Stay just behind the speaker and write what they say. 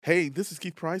Hey, this is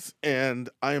Keith Price, and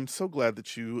I am so glad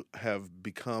that you have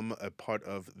become a part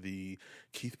of the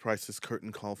Keith Price's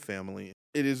Curtain Call family.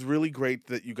 It is really great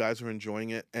that you guys are enjoying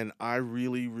it, and I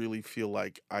really, really feel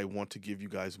like I want to give you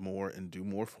guys more and do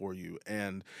more for you.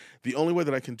 And the only way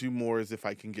that I can do more is if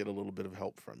I can get a little bit of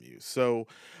help from you. So,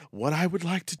 what I would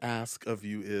like to ask of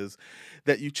you is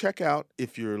that you check out,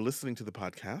 if you're listening to the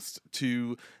podcast,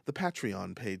 to the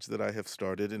Patreon page that I have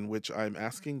started, in which I'm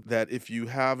asking that if you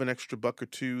have an extra buck or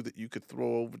two that you could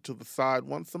throw over to the side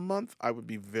once a month, I would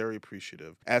be very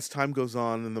appreciative. As time goes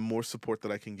on and the more support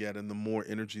that I can get and the more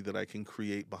energy that I can create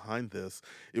behind this,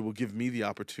 it will give me the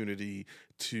opportunity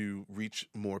to reach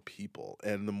more people.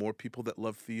 And the more people that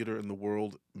love theater in the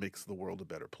world makes the world a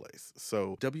better place.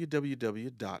 So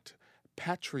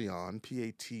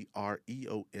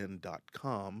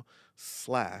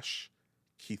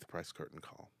patreon.com/Keith Price Curtain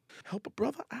Call. Help a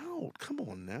brother out. Come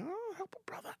on now. Help a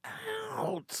brother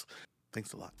out.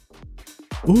 Thanks a lot.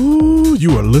 Ooh,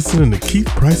 you are listening to Keith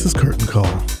Price's Curtain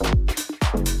Call.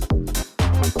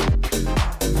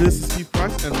 This is Keith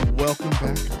Price, and welcome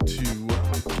back to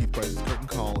Keith Price's Curtain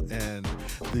Call and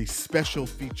the special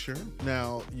feature.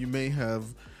 Now, you may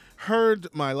have heard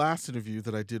my last interview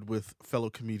that I did with fellow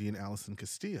comedian Allison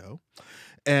Castillo,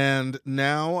 and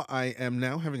now I am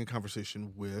having a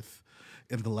conversation with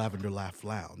in the Lavender Laugh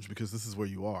Lounge, because this is where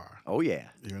you are. Oh, yeah.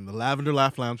 You're in the Lavender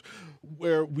Laugh Lounge,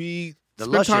 where we The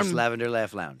spend luscious time. Lavender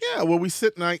Laugh Lounge. Yeah, where we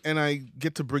sit and I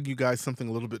get to bring you guys something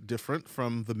a little bit different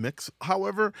from the mix.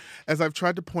 However, as I've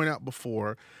tried to point out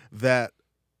before, that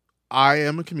I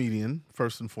am a comedian,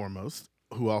 first and foremost,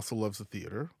 who also loves the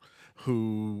theater,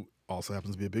 who also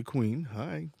happens to be a big queen.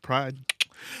 Hi, pride.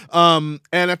 And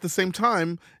at the same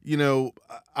time,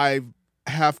 I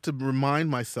have to remind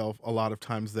myself a lot of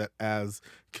times that as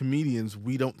comedians,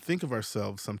 we don't think of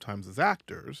ourselves sometimes as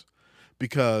actors,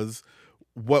 because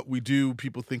what we do,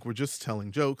 people think we're just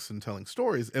telling jokes and telling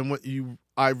stories. And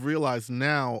I've realized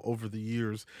now over the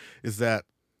years is that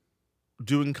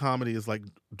doing comedy is like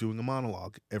doing a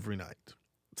monologue every night.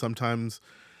 Sometimes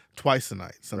twice a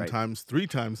night, sometimes 3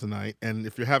 times a night. And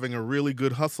if you're having a really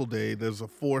good hustle day, there's a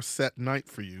 4-set night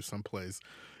for you someplace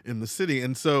in the city.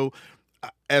 And so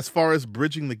as far as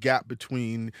bridging the gap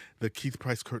between the Keith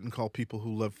Price Curtain Call people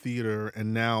who love theater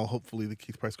and now hopefully the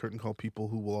Keith Price Curtain Call people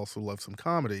who will also love some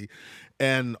comedy,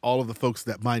 and all of the folks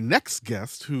that my next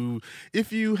guest, who,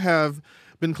 if you have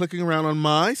been clicking around on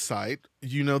my site,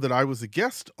 you know that I was a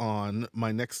guest on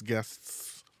my next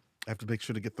guest's, I have to make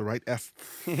sure to get the right S,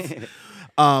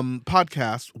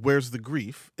 podcast, Where's the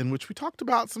Grief, in which we talked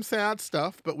about some sad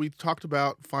stuff, but we talked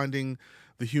about finding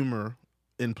the humor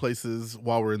in places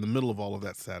while we're in the middle of all of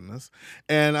that sadness.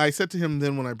 And I said to him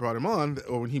then when I brought him on,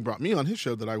 or when he brought me on his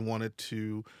show, that I wanted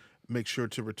to make sure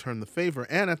to return the favor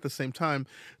and at the same time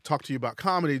talk to you about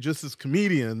comedy just as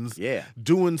comedians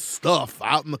doing stuff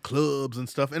out in the clubs and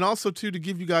stuff. And also, too, to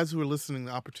give you guys who are listening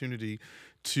the opportunity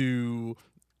to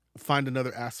find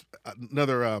another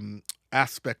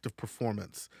aspect of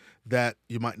performance that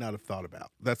you might not have thought about.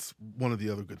 That's one of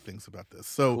the other good things about this.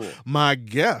 So Cool. My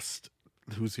guest,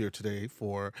 who's here today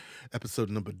for episode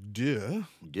number 2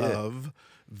 of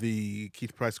the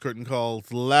Keith Price Curtain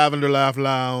Call's Lavender Laugh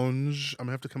Lounge. I'm going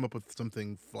to have to come up with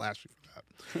something flashy for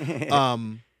that.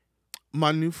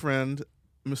 My new friend,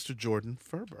 Mr. Jordan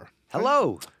Ferber.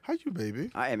 Hello. How you,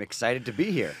 baby? I am excited to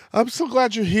be here. I'm so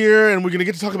glad you're here, and we're going to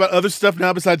get to talk about other stuff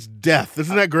now besides death.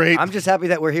 Isn't that great? I'm just happy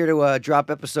that we're here to drop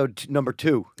episode number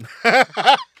 2.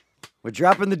 We're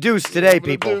dropping the deuce today,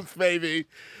 people. Deuce, baby.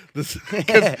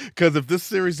 Because if this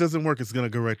series doesn't work, it's going to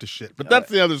go right to shit. But that's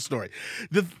the other story.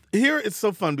 Here it's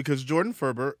so fun because Jordan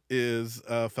Ferber is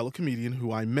a fellow comedian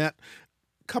who I met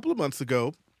a couple of months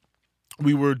ago.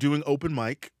 We were doing open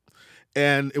mic.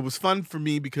 And it was fun for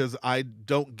me because I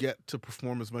don't get to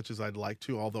perform as much as I'd like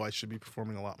to, although I should be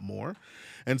performing a lot more.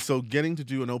 And so getting to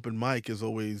do an open mic is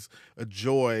always a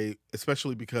joy,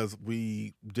 especially because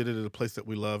we did it at a place that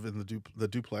we love in the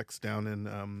Duplex down in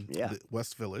the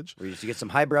West Village. We used to get some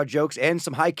highbrow jokes and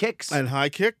some high kicks. And high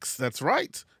kicks, that's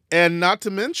right. And not to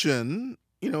mention,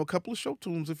 a couple of show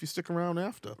tunes if you stick around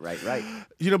after. Right.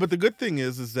 But the good thing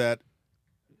is that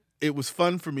it was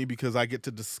fun for me because I get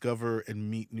to discover and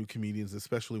meet new comedians,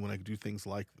 especially when I do things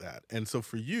like that. And so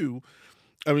for me,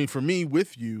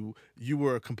 with you, you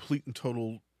were a complete and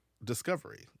total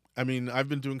discovery. I mean, I've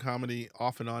been doing comedy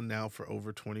off and on now for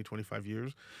over 20, 25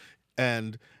 years.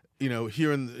 And,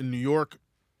 here in New York,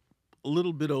 a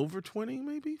little bit over 20,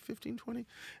 maybe 15, 20.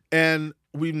 And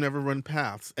we've never run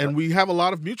paths. And we have a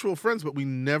lot of mutual friends, but we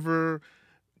never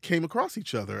came across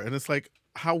each other. And it's like,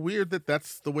 how weird that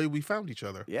that's the way we found each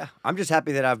other. Yeah, I'm just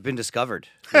happy that I've been discovered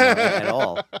at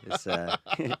all. It's,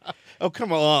 Oh,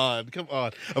 come on.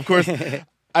 Of course,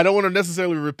 I don't want to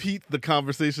necessarily repeat the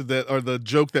conversation or the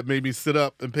joke that made me sit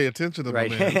up and pay attention to my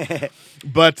man. right.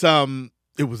 But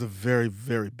it was a very,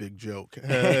 very big joke.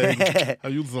 Hey, how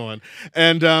you doing?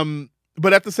 And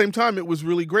but at the same time, it was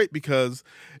really great because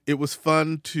it was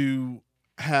fun to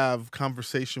have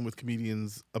conversation with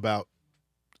comedians about,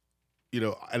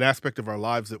 an aspect of our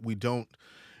lives that we don't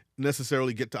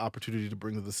necessarily get the opportunity to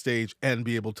bring to the stage and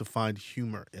be able to find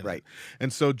humor in Right. it.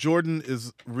 And so Jordan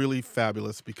is really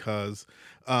fabulous because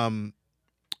his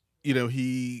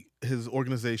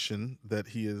organization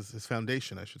his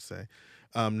foundation, I should say,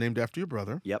 named after your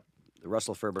brother. Yep, the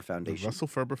Russell Ferber Foundation. The Russell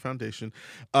Ferber Foundation.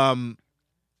 And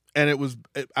it was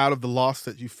out of the loss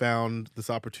that you found this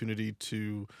opportunity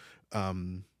to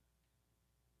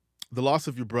the loss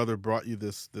of your brother brought you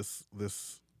this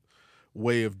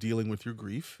way of dealing with your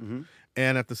grief, Mm-hmm.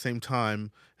 and at the same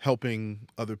time helping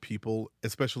other people,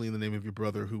 especially in the name of your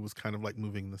brother, who was kind of like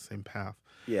moving in the same path.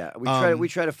 Yeah, we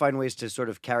try to find ways to sort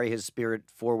of carry his spirit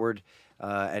forward,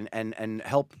 and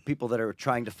help people that are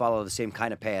trying to follow the same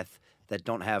kind of path that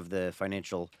don't have the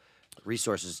financial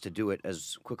resources to do it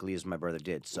as quickly as my brother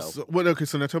did. So So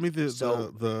now tell me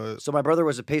the So my brother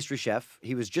was a pastry chef.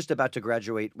 He was just about to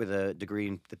graduate with a degree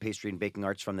in the pastry and baking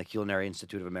arts from the Culinary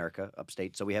Institute of America,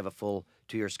 upstate. So we have a full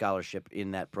 2-year scholarship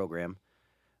in that program.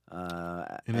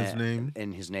 in his name.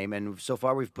 In his name. And so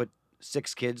far we've put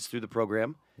 6 kids through the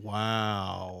program.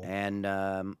 Wow.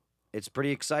 And it's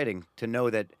pretty exciting to know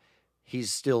that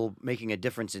he's still making a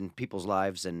difference in people's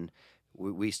lives, and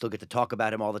we still get to talk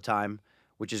about him all the time,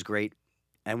 which is great.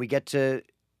 And we get to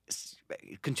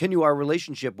continue our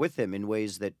relationship with him in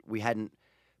ways that we hadn't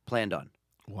planned on.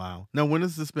 Wow. Now, when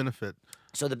is this benefit?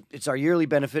 So it's our yearly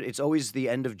benefit. It's always the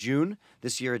end of June.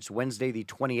 This year it's Wednesday, the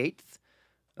 28th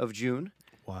of June.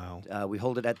 Wow. We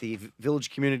hold it at the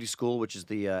Village Community School, which is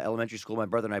the elementary school my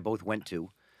brother and I both went to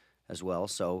as well.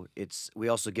 So we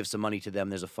also give some money to them.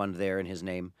 There's a fund there in his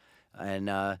name. And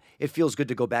it feels good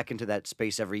to go back into that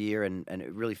space every year, and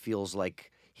it really feels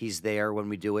like he's there when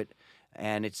we do it.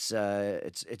 And it's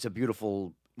a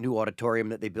beautiful new auditorium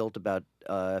that they built about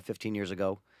 15 years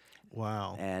ago.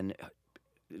 Wow. And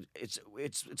it's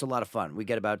a lot of fun. We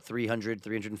get about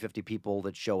 350 people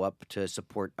that show up to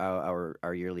support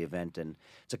our yearly event, and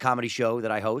it's a comedy show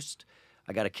that I host.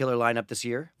 I got a killer lineup this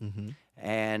year,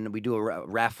 and we do a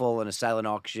raffle and a silent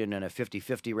auction and a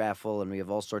 50-50 raffle, and we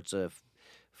have all sorts of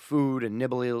food and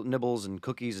nibbles and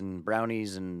cookies and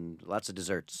brownies and lots of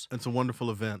desserts. It's a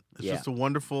wonderful event. It's Yeah. just a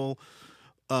wonderful,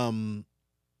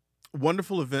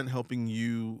 wonderful event helping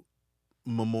you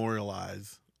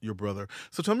memorialize your brother.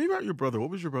 So tell me about your brother. What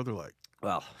was your brother like?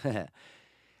 Well,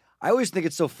 I always think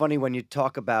it's so funny when you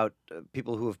talk about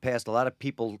people who have passed. A lot of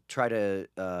people try to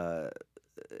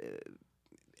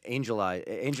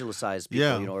angelize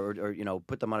people, Yeah. or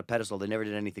put them on a pedestal. They never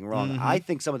did anything wrong. Mhm. I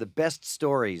think some of the best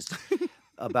stories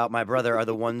about my brother are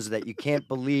the ones that you can't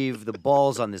believe the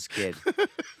balls on this kid.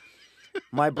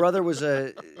 My brother was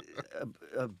a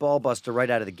ball buster right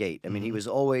out of the gate. I mean, he was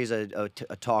always a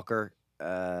talker,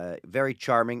 very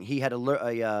charming. He had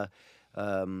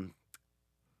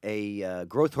a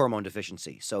growth hormone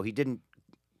deficiency, so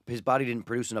his body didn't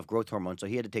produce enough growth hormone, so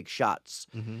he had to take shots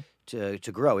to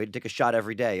grow. He'd take a shot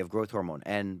every day of growth hormone.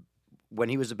 And when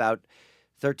he was about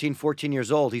 13, 14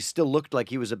 years old, he still looked like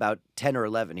he was about 10 or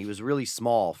 11. He was really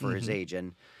small for his age,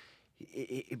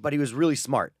 but he was really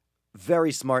smart,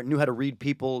 very smart, knew how to read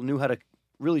people, knew how to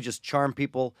really just charm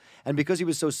people. And because he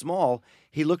was so small,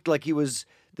 he looked like he was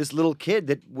this little kid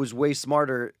that was way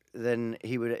smarter than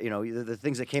he would, the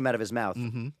things that came out of his mouth.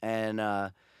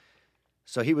 And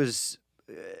so he was...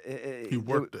 He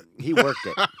worked it. He worked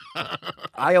it.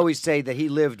 I always say that he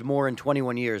lived more in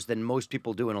 21 years than most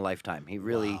people do in a lifetime. He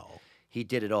really... Wow. He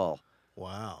did it all.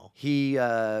 Wow. He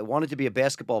wanted to be a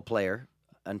basketball player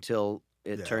until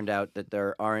it turned out that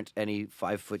there aren't any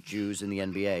 5-foot Jews in the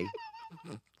NBA.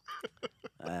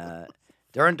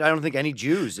 There aren't, I don't think, any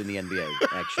Jews in the NBA,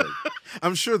 actually.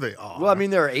 I'm sure they are. Well, I mean,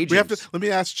 there are agents. Let me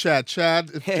ask Chad.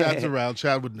 If Chad's around,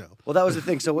 Chad would know. Well, that was the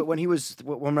thing. So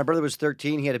when my brother was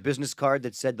 13, he had a business card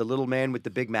that said "the little man with the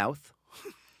big mouth,"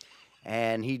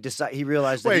 and he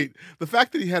realized. Wait, the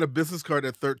fact that he had a business card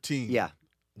at 13. Yeah.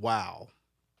 Wow.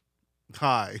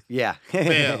 Hi. Yeah.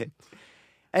 Bam.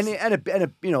 and a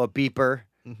beeper.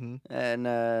 Mm-hmm.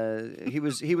 And he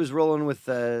was rolling with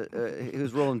he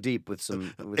was rolling deep with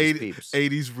his peeps.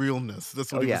 80s realness.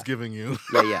 That's what he was giving you.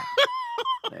 Yeah.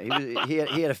 He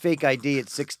had a fake ID at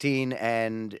 16,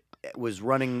 and was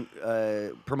running,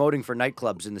 promoting for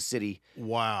nightclubs in the city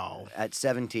Wow. at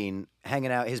 17,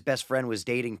 hanging out. His best friend was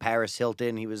dating Paris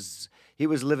Hilton. He was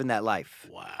living that life,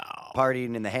 Wow.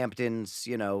 partying in the Hamptons,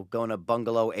 going to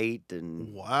Bungalow 8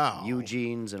 and Wow.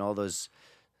 Eugene's and all those.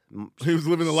 He was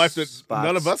living the life that spots.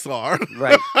 none of us are.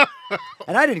 Right.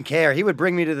 And I didn't care. He would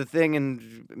bring me to the thing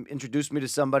and introduce me to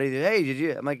somebody. Hey, did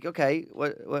you? I'm like, okay,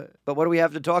 what? But what do we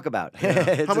have to talk about?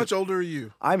 Yeah. How much older are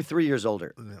you? I'm 3 years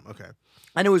older. Okay.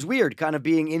 And it was weird kind of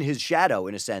being in his shadow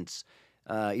in a sense,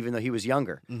 even though he was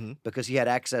younger, because he had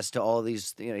access to all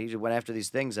these, he went after these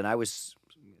things, and I was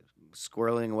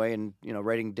squirreling away and,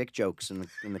 writing dick jokes in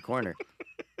the corner.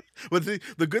 But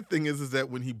the good thing is that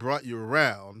when he brought you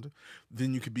around,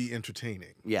 then you could be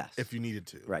entertaining. Yes. If you needed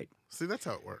to. Right. See, that's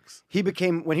how it works.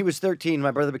 When he was 13,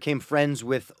 my brother became friends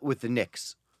with the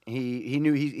Knicks.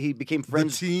 He became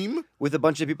friends The team? with a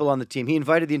bunch of people on the team. He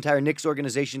invited the entire Knicks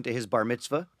organization to his bar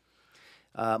mitzvah.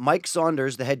 Mike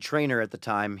Saunders, the head trainer at the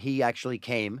time, he actually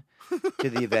came to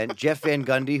the event. Jeff Van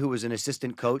Gundy, who was an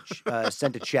assistant coach,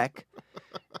 sent a check.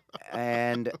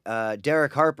 And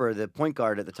Derek Harper, the point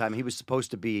guard at the time, he was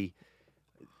supposed to be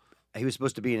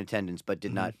in attendance, but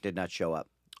did not show up.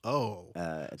 Oh.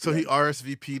 So he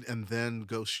RSVP'd and then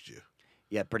ghosted you.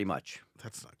 Yeah, pretty much.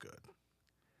 That's not good.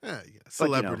 Yeah, But,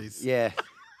 celebrities. yeah.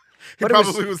 He But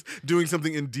probably was doing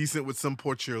something indecent with some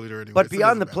poor cheerleader anyway. But so it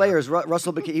beyond the doesn't matter. players,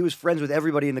 Russell he was friends with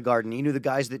everybody in the Garden. He knew the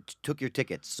guys that took your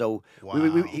tickets. So we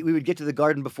Wow. would get to the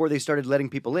Garden before they started letting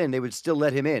people in. They would still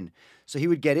let him in. So he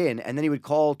would get in, and then he would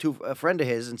call to a friend of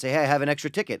his and say, hey, I have an extra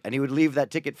ticket. And he would leave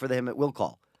that ticket for him at will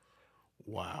call.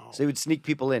 Wow. So he would sneak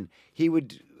people in. He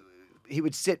would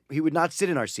not sit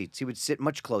in our seats. He would sit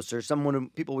much closer.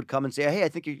 People would come and say, hey, I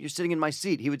think you're sitting in my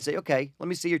seat. He would say, okay, let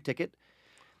me see your ticket.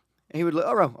 And he would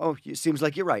look, it seems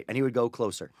like you're right. And he would go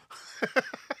closer.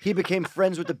 He became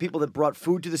friends with the people that brought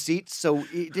food to the seats. So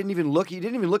he didn't even look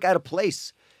out of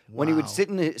place when he would Wow. sit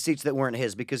in the seats that weren't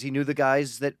his, because he knew the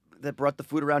guys that brought the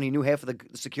food around. He knew half of the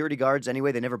security guards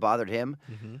anyway. They never bothered him.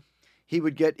 He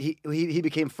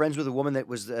became friends with a woman that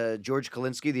was George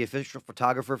Kalinsky, the official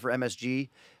photographer for MSG.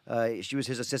 She was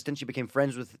his assistant. She became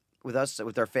friends with us,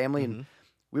 with our family, and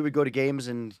we would go to games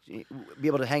and be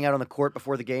able to hang out on the court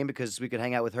before the game because we could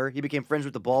hang out with her. He became friends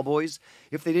with the ball boys.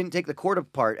 If they didn't take the court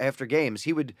apart after games,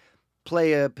 he would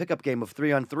play a pickup game of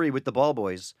 3-on-3 with the ball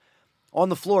boys on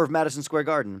the floor of Madison Square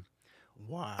Garden.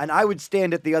 Wow. And I would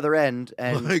stand at the other end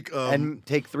and and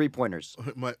take 3-pointers.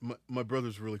 My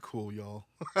brother's really cool, y'all.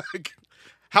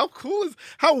 How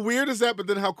weird is that? But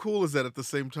then how cool is that at the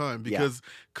same time? Because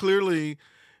clearly,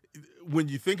 when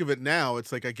you think of it now,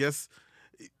 it's like, I guess,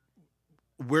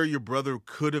 where your brother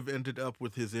could have ended up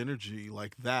with his energy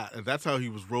like that. And that's how he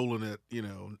was rolling at,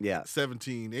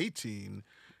 17, 18,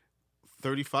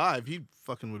 35. He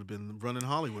fucking would have been running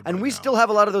Hollywood. And right we now. still have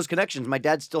a lot of those connections. My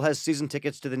dad still has season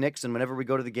tickets to the Knicks, and whenever we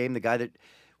go to the game, the guy that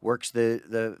works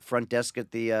the front desk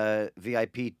at the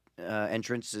VIP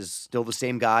entrance is still the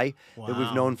same guy that we've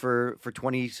Wow. known for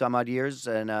 20 some odd years,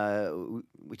 and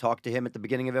we talk to him at the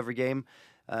beginning of every game.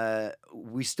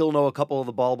 We still know a couple of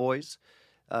the ball boys.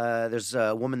 There's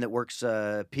a woman that works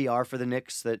PR for the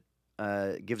Knicks that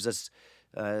gives us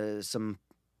some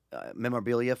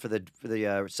memorabilia for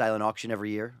the silent auction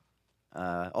every year.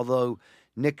 Although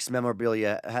Knicks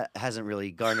memorabilia hasn't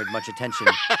really garnered much attention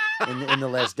in the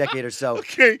last decade or so.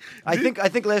 Okay. I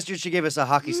think last year she gave us a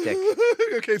hockey stick.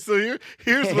 Okay, so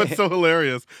here's what's so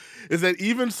hilarious is that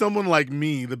even someone like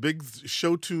me, the big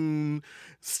show tune,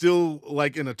 still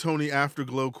like in a Tony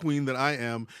Afterglow queen that I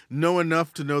am, know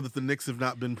enough to know that the Knicks have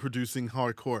not been producing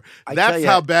hardcore. I That's tell ya,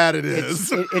 how bad it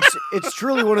is. It's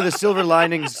truly one of the silver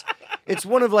linings. It's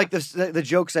one of like the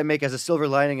jokes I make as a silver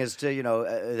lining as to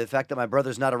the fact that my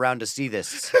brother's not around to see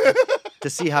this, to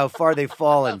see how far they've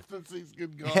fallen. He's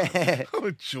good God.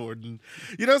 Oh, Jordan.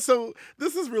 So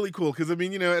this is really cool because,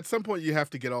 at some point you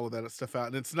have to get all of that stuff out.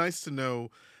 And it's nice to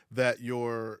know that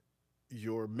your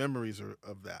memories are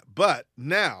of that. But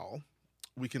now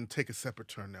we can take a separate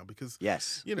turn now because,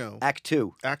 Yes. Act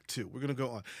 2. Act 2. We're going to go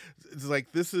on. It's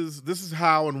like this is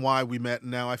how and why we met.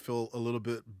 And now I feel a little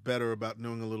bit better about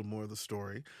knowing a little more of the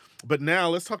story. But now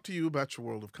let's talk to you about your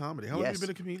world of comedy. How long have you been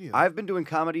a comedian? I've been doing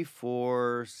comedy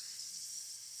for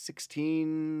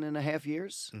 16 and a half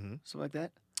years, something like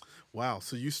that. Wow.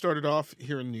 So you started off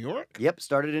here in New York? Yep,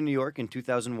 started in New York in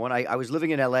 2001. I was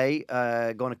living in L.A.,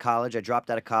 going to college. I dropped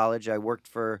out of college. I worked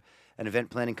for an event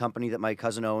planning company that my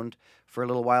cousin owned for a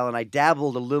little while, and I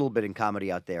dabbled a little bit in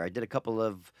comedy out there. I did a couple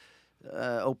of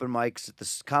open mics at the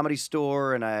Comedy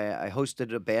Store, and I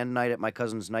hosted a band night at my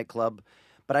cousin's nightclub.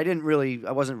 But I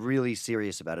wasn't really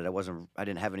serious about it. I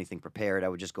didn't have anything prepared. I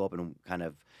would just go up and kind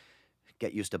of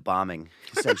get used to bombing,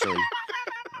 essentially.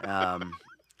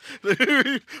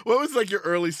 What was like your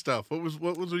early stuff? What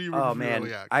was your Oh man,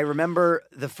 early act? I remember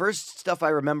the first stuff I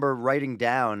remember writing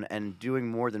down and doing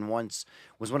more than once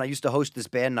was when I used to host this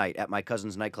band night at my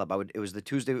cousin's nightclub. It was a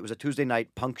Tuesday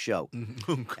night punk show,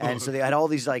 and so they had all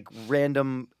these like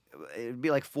random. It'd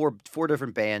be like four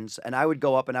different bands, and I would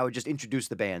go up and I would just introduce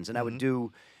the bands, and I would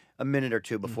do a minute or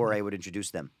two before I would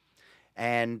introduce them,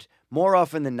 and more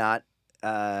often than not.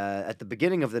 At the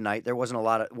beginning of the night, there weren't a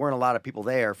lot of people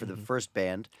there for the first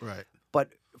band. Right. But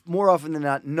more often than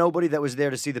not, nobody that was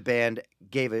there to see the band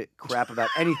gave a crap about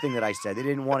anything that I said. They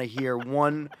didn't want to hear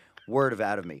one word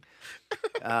out of me.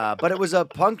 But it was a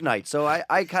punk night, so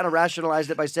I kind of rationalized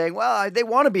it by saying, well, they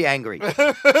want to be angry.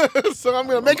 So I'm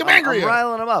going to make them angry. I'm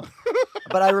riling them up.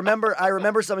 But I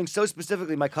remember something so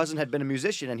specifically. My cousin had been a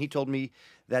musician, and he told me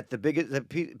that the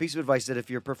piece of advice that if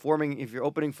you're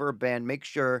opening for a band, make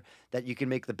sure that you can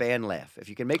make the band laugh. If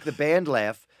you can make the band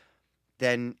laugh,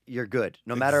 then you're good.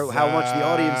 No matter how much the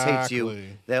audience hates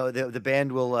you, the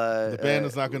band will. The band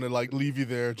is not going to like leave you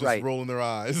there just rolling their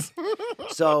eyes.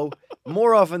 So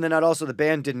more often than not, also the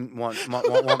band didn't want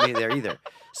me there either.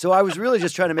 So I was really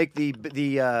just trying to make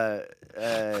the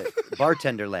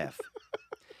bartender laugh.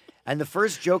 And the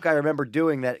first joke I remember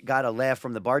doing that got a laugh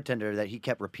from the bartender that he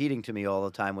kept repeating to me all the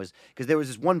time was because there was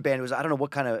this one band. I don't know what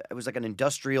kind of. It was like an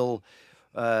industrial,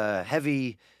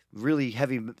 heavy. Really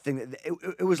heavy thing.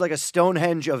 It was like a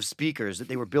Stonehenge of speakers that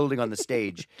they were building on the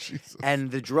stage,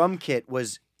 and the drum kit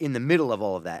was in the middle of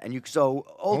all of that. And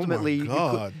ultimately,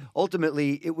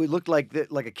 it would look like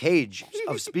a cage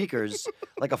of speakers,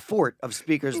 like a fort of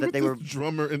speakers that they were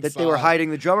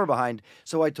hiding the drummer behind.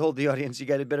 So I told the audience, you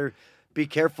guys better be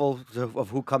careful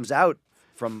of who comes out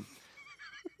from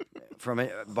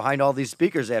behind all these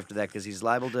speakers after that, because he's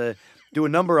liable to do a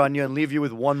number on you and leave you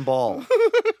with one ball.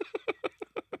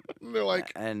 They're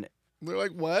like,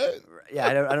 what? Yeah,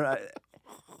 I don't.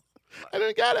 I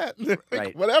didn't get it.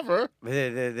 Right. Whatever.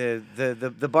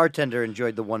 The bartender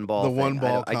enjoyed the one ball. The one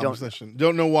ball composition.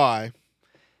 Don't know why.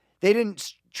 They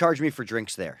didn't charge me for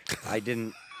drinks there. I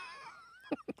didn't.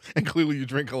 And clearly, you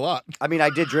drink a lot. I mean, I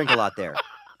did drink a lot there.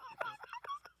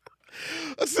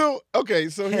 So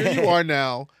here you are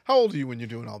now. How old are you when you're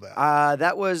doing all that?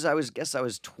 I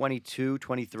was 22,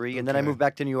 23, and then I moved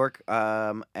back to New York.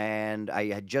 And I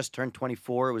had just turned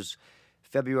 24. It was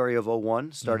February of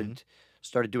 2001.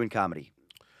 Started doing comedy.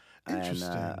 Interesting.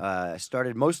 And I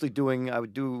started mostly I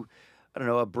would do, I don't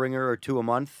know, a bringer or two a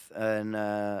month, and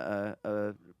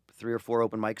 3 or 4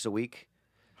 open mics a week.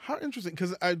 How interesting!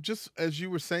 Because as you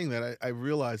were saying that, I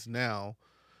realized now.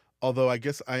 Although I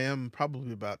guess I am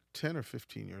probably about 10 or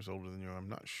 15 years older than you, I'm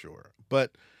not sure.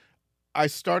 But I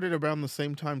started around the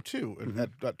same time too,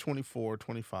 at 24,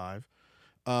 25.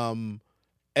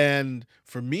 And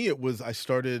for me, I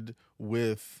started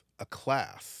with a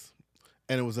class.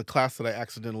 And it was a class that I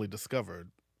accidentally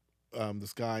discovered.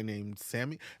 This guy named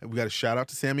Sammy. And we got a shout out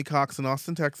to Sammy Cox in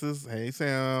Austin, Texas. Hey,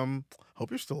 Sam.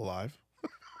 Hope you're still alive.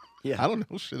 Yeah, I don't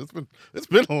know. Shit, it's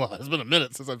been a lot. It's been a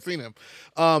minute since I've seen him.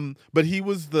 But he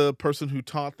was the person who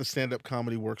taught the stand-up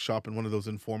comedy workshop in one of those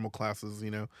informal classes,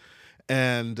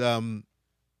 and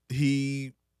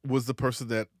he was the person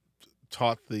that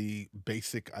taught the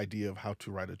basic idea of how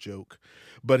to write a joke.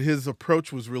 But his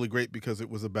approach was really great because it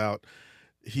was about.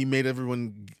 He made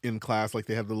everyone in class, like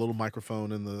they have the little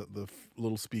microphone and the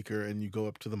little speaker, and you go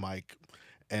up to the mic,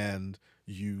 and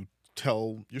you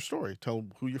tell your story, tell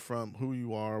who you're from, who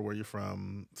you are, where you're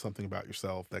from, something about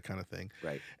yourself, that kind of thing.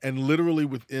 Right. And literally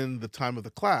within the time of the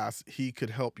class, he could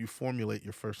help you formulate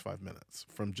your first 5 minutes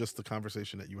from just the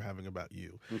conversation that you were having about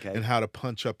you, and how to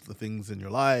punch up the things in your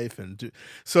life. And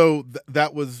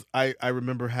that was, I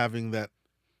remember having that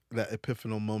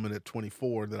epiphanal moment at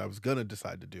 24 that I was going to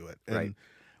decide to do it. And right.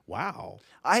 Wow.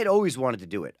 I had always wanted to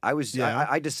do it.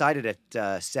 I decided at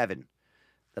 7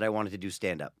 that I wanted to do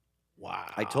stand-up. Wow.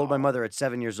 I told my mother at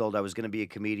 7 years old I was going to be a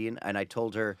comedian, and I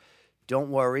told her,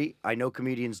 don't worry, I know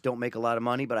comedians don't make a lot of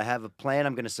money, but I have a plan.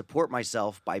 I'm going to support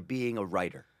myself by being a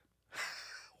writer.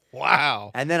 Wow.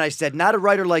 And then I said, not a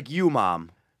writer like you, Mom,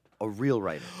 a real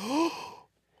writer.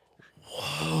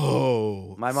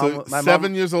 Whoa. My mom,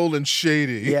 7 years old and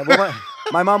shady. Yeah, well,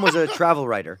 my mom was a travel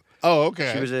writer. Oh,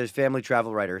 okay. She was a family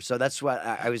travel writer, so that's what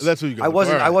I was. That's who you got.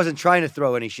 I wasn't trying to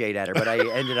throw any shade at her, but I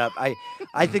ended up. I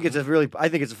think it's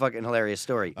a fucking hilarious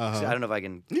story. So I don't know if I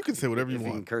can. You can say whatever you want.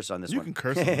 You can curse on this. You can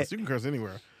curse on this. You can curse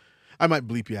anywhere. I might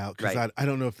bleep you out because I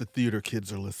don't know if the theater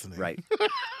kids are listening. Right.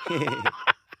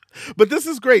 But this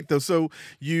is great though. So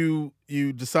you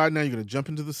decide now you're going to jump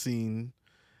into the scene,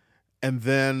 and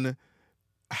then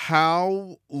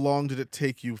How long did it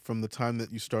take you from the time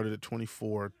that you started at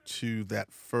 24 to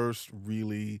that first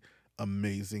really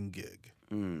amazing gig?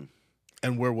 Mm.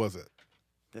 And where was it?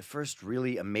 The first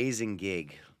really amazing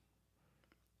gig,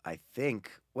 I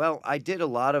think. Well, I did a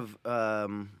lot of.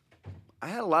 I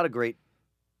had a lot of great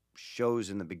shows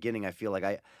in the beginning. I feel like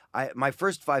I my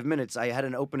first 5 minutes, I had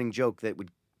an opening joke that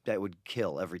would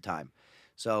kill every time.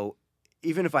 So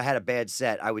even if I had a bad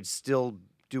set, I would still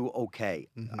do okay.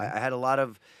 Mhm. I had a lot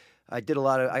of. I did a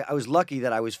lot of. I was lucky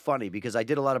that I was funny because I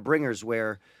did a lot of bringers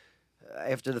where.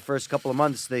 After the first couple of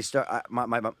months, they start.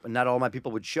 Not all my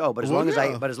people would show, but as Well, long as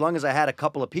yeah. as long as I had a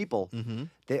couple of people, Mm-hmm.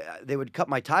 they would cut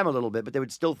my time a little bit, but they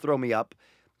would still throw me up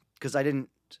because I didn't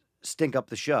stink up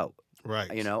the show.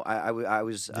 Right. You know, I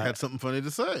was You had something funny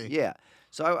to say. yeah.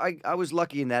 So I was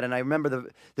lucky in that, and I remember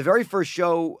the very first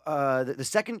show, the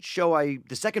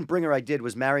second bringer I did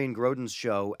was Marion Groden's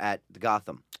show at the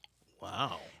Gotham,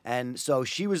 Wow. and so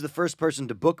she was the first person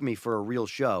to book me for a real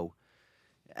show.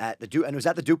 And it was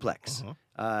at the Duplex.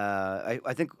 Uh-huh.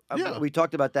 I think Yeah. we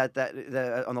talked about that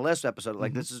on the last episode.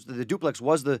 Like this is the Duplex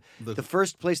was the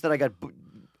first place that I got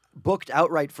booked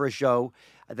outright for a show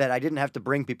that I didn't have to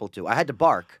bring people to. I had to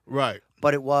bark, Right.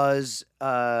 but it was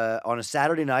on a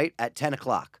Saturday night at 10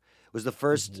 o'clock. It was the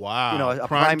first, Wow. a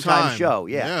prime time show.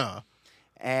 Yeah. Yeah.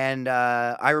 And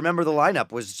I remember the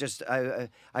lineup was just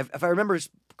if I remember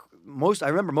most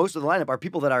of the lineup are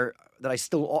people that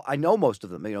I know most of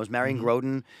them. You know, it's Marion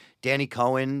Groden, Danny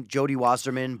Cohen, Jody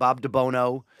Wasserman, Bob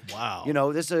DeBono. Wow. You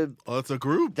know, That's a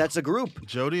group. that's a group.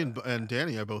 Jody and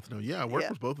Danny, I both know. Yeah, I worked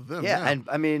with both of them. Yeah, and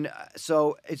I mean,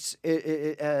 so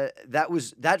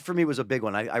that for me was a big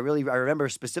one. I remember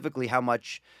specifically how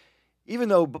much, even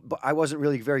though I wasn't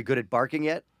really very good at barking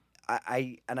yet,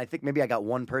 I think maybe I got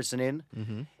one person in,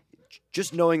 Mm-hmm.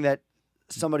 just knowing that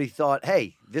somebody thought,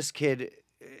 hey, this kid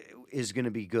is going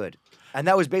to be good, and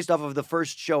that was based off of the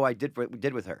first show I did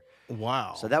with her.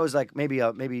 Wow. So that was like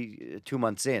maybe 2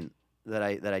 months in that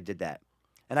I did that,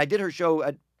 and I did her show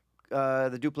at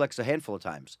the Duplex a handful of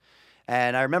times,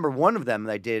 and I remember one of them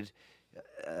that I did.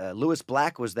 Lewis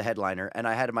Black was the headliner, and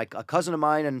I had a cousin of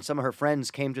mine and some of her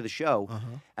friends came to the show,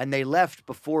 and they left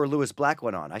before Lewis Black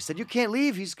went on. I said, "You can't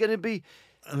leave. He's going to be."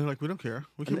 And they're like, we don't care.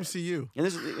 We came to see you. And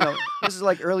this is this is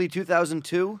like early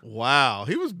 2002. Wow.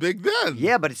 He was big then.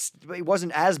 Yeah, but it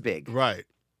wasn't as big. Right.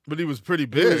 But he was pretty He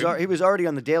big. was, he was already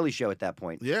on the Daily Show at that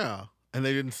point. Yeah. And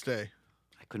they didn't stay.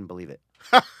 I couldn't believe it.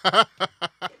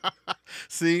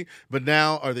 See? But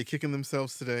now, are they kicking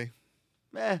themselves today?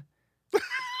 Eh.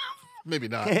 Maybe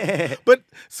not. But,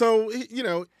 so,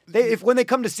 When they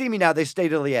come to see me now, they stay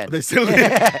till the end. they still,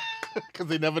 because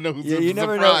they never know who's Yeah, you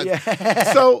never surprise. know.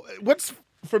 Yeah. So,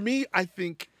 for me, I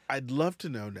think I'd love to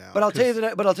know now. But I'll tell you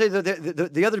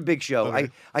the other big show. Okay.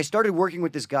 I started working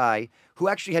with this guy who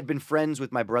actually had been friends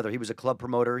with my brother. He was a club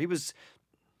promoter. He was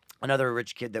another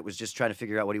rich kid that was just trying to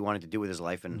figure out what he wanted to do with his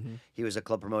life, and he was a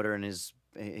club promoter, and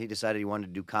he decided he wanted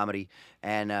to do comedy,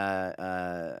 and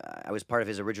I was part of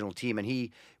his original team, and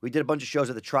we did a bunch of shows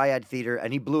at the Triad Theater,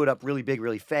 and he blew it up really big,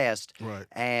 really fast, Right.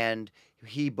 and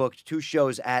he booked 2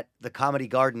 shows at the Comedy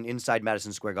Garden inside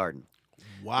Madison Square Garden.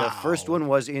 Wow. The first one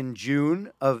was in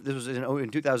June this was in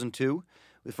 2002.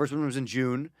 The first one was in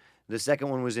June. The second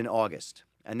one was in August.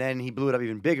 And then he blew it up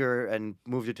even bigger and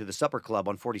moved it to the Supper Club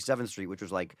on 47th Street, which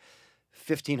was like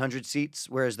 1,500 seats,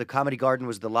 whereas the Comedy Garden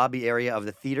was the lobby area of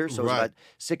the theater, so it was Right. about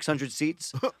 600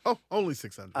 seats. Oh, only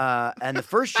 600. And the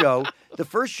first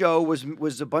show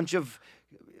was a bunch of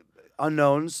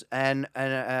unknowns and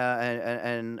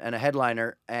a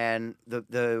headliner, and we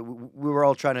were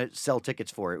all trying to sell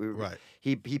tickets for it. Right.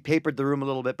 He papered the room a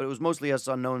little bit, but it was mostly us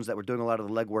unknowns that were doing a lot of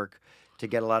the legwork to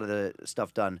get a lot of the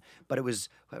stuff done. But it was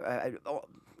I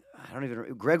don't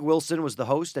even. Greg Wilson was the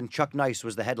host, and Chuck Nice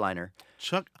was the headliner.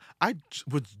 I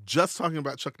was just talking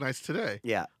about Chuck Nice today.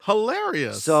 Yeah.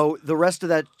 Hilarious. So the rest of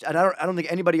that, and I don't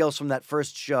think anybody else from that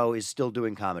first show is still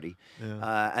doing comedy.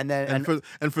 Yeah.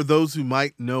 And for those who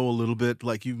might know a little bit,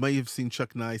 like you may have seen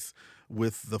Chuck Nice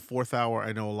with the Fourth Hour.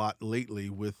 I know a lot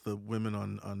lately with the women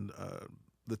on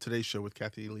the Today Show with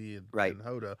Kathy Lee and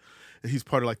Hoda. He's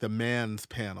part of like the man's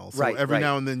panel. So every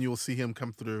now and then you'll see him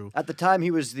come through. At the time,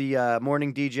 he was the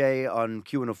morning DJ on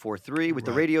Q1043 with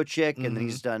the Radio Chick, and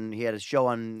then he had a show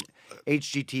on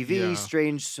HGTV,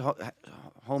 Strange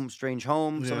Home,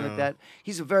 something like that.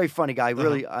 He's a very funny guy.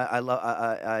 Really, I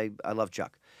love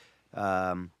Chuck.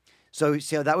 So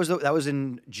that was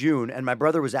in June, and my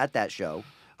brother was at that show.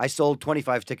 I sold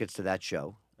 25 tickets to that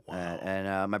show. Wow.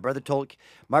 And my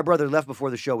brother left before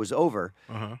the show was over,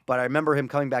 but I remember him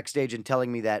coming backstage and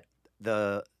telling me that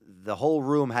the whole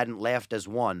room hadn't laughed as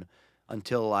one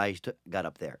until I got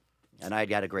up there, and I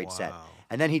had a great set.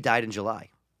 And then he died in July.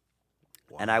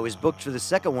 And I was booked for the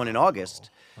second one in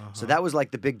August. So that was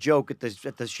like the big joke at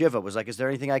the Shiva. Was like, is there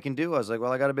anything I can do? I was like,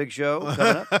 well, I got a big show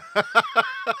coming up.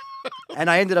 And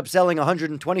I ended up selling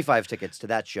 125 tickets to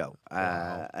that show.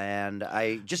 And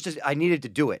I needed to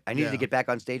do it. I needed to get back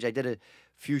on stage. I did a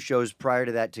few shows prior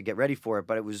to that to get ready for it,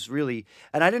 but it was really,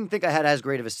 and I didn't think I had as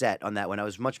great of a set on that one. I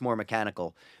was much more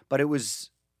mechanical, but it was.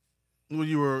 Well,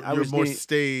 you were more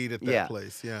staid at that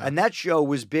place, yeah. And that show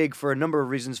was big for a number of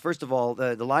reasons. First of all,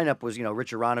 the lineup was,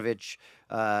 Rich Aronovich,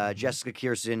 Jessica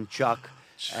Kirson, Chuck.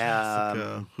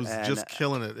 Jessica, who's just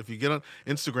killing it. If you get on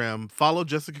Instagram, follow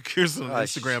Jessica Kirson on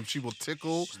Instagram. She will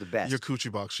tickle she's the best. Your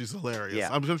coochie box. She's hilarious.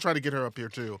 Yeah. I'm going to try to get her up here,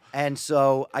 too. And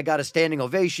so I got a standing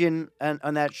ovation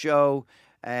on that show.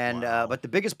 And but the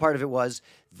biggest part of it was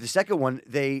the second one.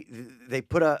 They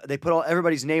put all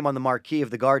everybody's name on the marquee of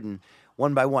the Garden,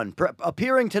 one by one,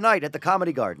 appearing tonight at the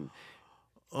Comedy Garden.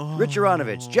 Rich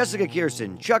Aronovich, Jessica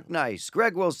Kirson, Chuck Nice,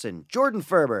 Greg Wilson, Jordan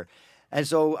Ferber. And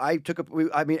so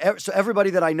so everybody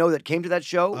that I know that came to that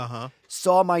show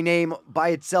saw my name by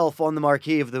itself on the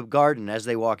marquee of the Garden as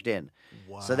they walked in.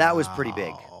 Wow. So that was pretty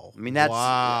big. I mean, that's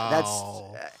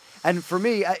and for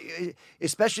me,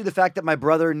 especially the fact that my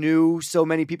brother knew so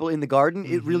many people in the Garden,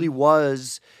 it really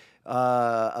was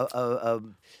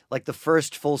like the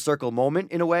first full circle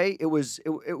moment in a way. It was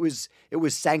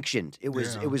sanctioned. It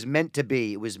was meant to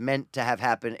be. It was meant to have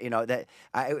happened. That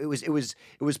it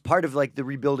was part of like the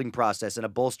rebuilding process and a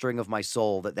bolstering of my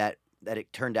soul that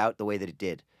it turned out the way that it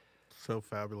did. So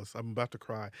fabulous. I'm about to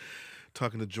cry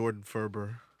talking to Jordan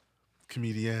Ferber,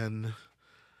 comedian.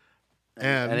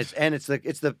 And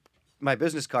it's my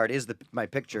business card is my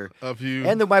picture of you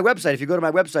and my website. If you go to my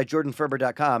website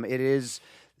jordanferber.com, it is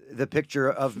the picture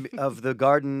of the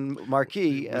Garden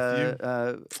marquee.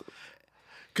 Because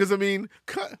I mean,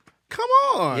 come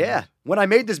on. Yeah. When I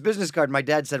made this business card, my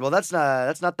dad said, "Well, that's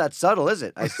not that subtle, is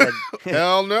it?" I said,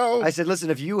 "Hell no." I said,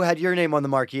 "Listen, if you had your name on the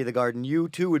marquee of the Garden, you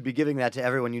too would be giving that to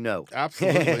everyone you know."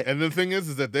 Absolutely. And the thing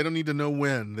is that they don't need to know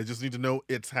when; they just need to know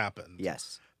it's happened.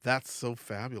 Yes. That's so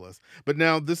fabulous. But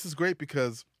now this is great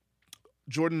because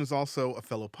Jordan is also a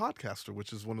fellow podcaster,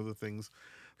 which is one of the things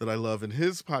that I love. And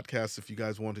his podcast, if you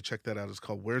guys want to check that out, is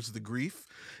called Where's the Grief?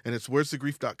 And it's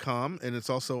where'sthegrief.com. And it's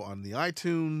also on the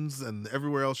iTunes and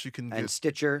everywhere else you can get. And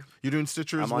Stitcher. You're doing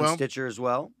Stitcher as well? I'm on Stitcher as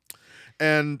well.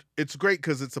 And it's great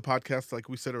because it's a podcast, like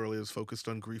we said earlier, is focused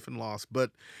on grief and loss.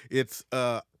 But it's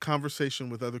a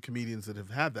conversation with other comedians that have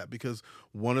had that. Because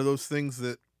one of those things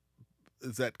that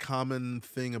is that common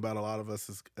thing about a lot of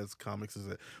us as comics is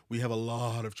that we have a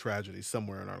lot of tragedy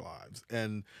somewhere in our lives.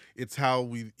 And it's how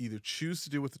we either choose to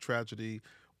deal with the tragedy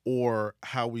or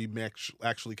how we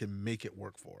actually can make it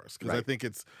work for us. Because I think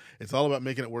it's all about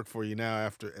making it work for you now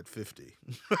at 50.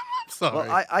 Sorry.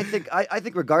 Well, I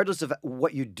think regardless of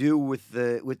what you do with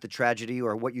the tragedy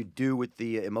or what you do with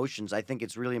the emotions, I think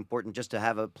it's really important just to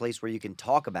have a place where you can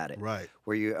talk about it. Right.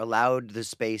 Where you're allowed the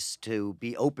space to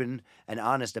be open and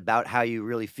honest about how you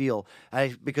really feel.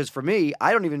 Because for me,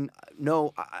 I don't even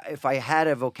know if I had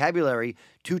a vocabulary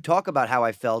to talk about how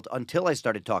I felt until I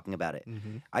started talking about it.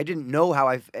 Mm-hmm. I didn't know how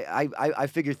I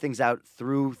figured things out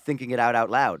through thinking it out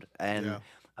loud. And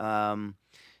you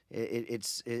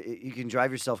can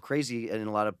drive yourself crazy in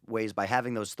a lot of ways by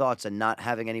having those thoughts and not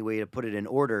having any way to put it in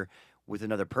order with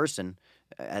another person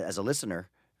as a listener,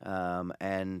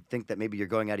 and think that maybe you're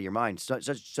going out of your mind. So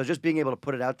just being able to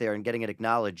put it out there and getting it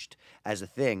acknowledged as a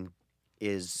thing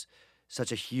is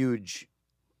such a huge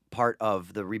part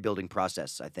of the rebuilding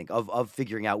process, I think, of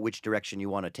figuring out which direction you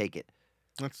want to take it.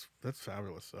 That's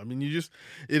fabulous. I mean,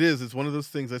 it's one of those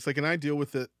things. It's like, and I deal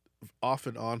with it off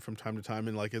and on from time to time.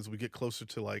 And like, as we get closer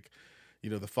to like,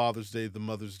 the Father's Day, the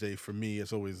Mother's Day, for me,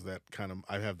 it's always that kind of,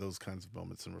 I have those kinds of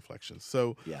moments and reflections.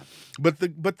 So, yeah. But the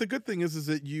good thing is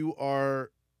that you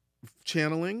are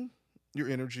channeling your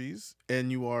energies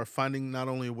and you are finding not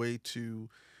only a way to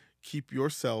keep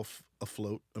yourself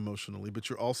afloat emotionally, but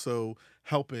you're also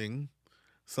helping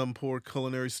some poor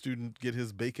culinary student get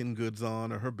his bacon goods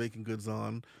on or her bacon goods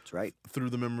on. That's right.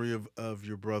 Through the memory of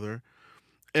your brother.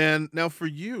 And now for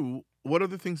you, what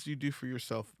other things do you do for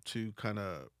yourself to kind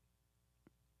of,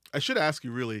 I should ask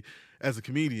you really, as a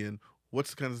comedian, what's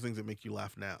the kinds of things that make you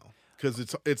laugh now? Because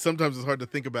it's sometimes it's hard to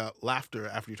think about laughter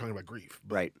after you're talking about grief.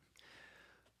 Right.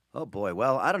 Oh boy.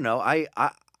 Well, I don't know.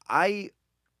 I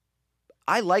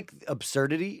like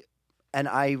absurdity, and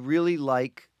I really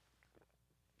like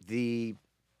the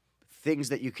things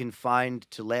that you can find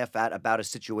to laugh at about a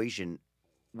situation,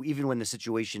 even when the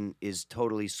situation is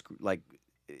totally like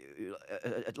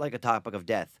a topic of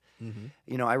death.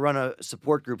 Mm-hmm. I run a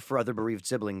support group for other bereaved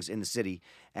siblings in the city,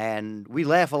 and we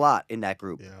laugh a lot in that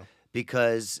group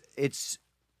because it's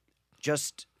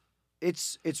just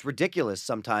it's ridiculous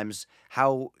sometimes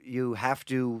how you have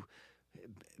to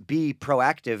be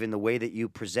proactive in the way that you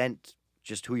present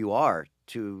just who you are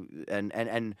to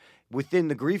and within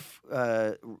the grief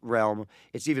realm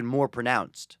it's even more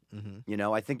pronounced. You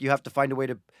know, I think you have to find a way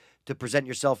to present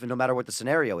yourself, and no matter what the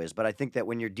scenario is. But I think that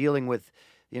when you're dealing with,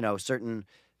 you know, certain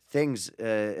things,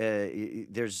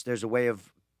 there's a way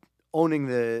of owning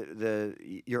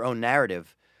your own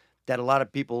narrative that a lot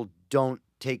of people don't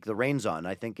take the reins on.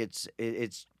 I think it's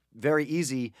very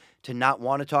easy to not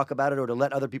want to talk about it or to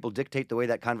let other people dictate the way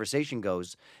that conversation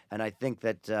goes. And I think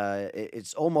that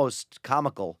it's almost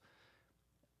comical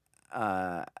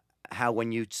how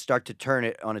when you start to turn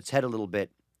it on its head a little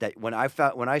bit, that when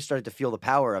I started to feel the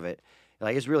power of it,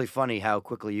 like, it's really funny how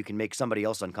quickly you can make somebody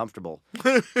else uncomfortable.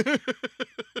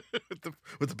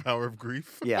 with the power of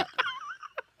grief. Yeah.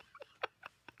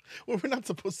 Well, we're not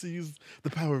supposed to use the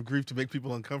power of grief to make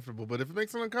people uncomfortable, but if it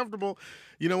makes them uncomfortable,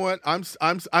 you know what?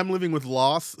 I'm living with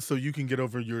loss, so you can get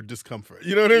over your discomfort.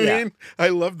 You know what I mean? I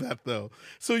love that though.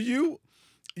 So you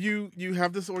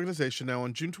have this organization now.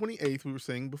 On June 28th, we were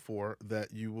saying before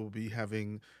that you will be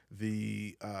having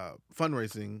the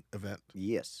fundraising event.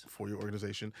 Yes. For your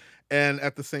organization, and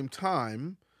at the same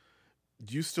time,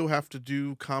 you still have to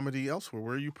do comedy elsewhere.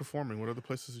 Where are you performing? What are the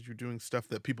places that you're doing stuff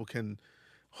that people can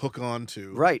hook on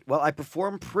to? Right. Well, I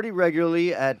perform pretty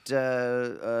regularly at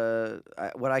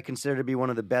what I consider to be one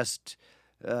of the best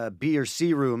B or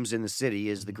C rooms in the city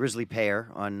is the Grizzly Pear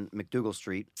on McDougal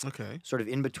Street. Okay. Sort of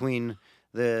in between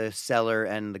the Cellar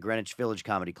and the Greenwich Village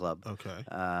Comedy Club. Okay.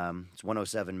 It's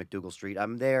 107 McDougal Street.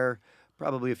 I'm there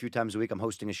probably a few times a week. I'm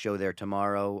hosting a show there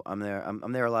tomorrow. I'm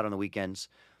there a lot on the weekends.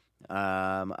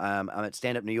 I'm at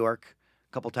Stand Up New York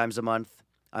a couple times a month.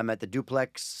 I'm at the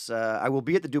Duplex. I will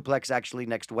be at the Duplex actually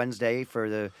next Wednesday for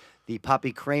the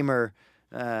Poppy Kramer.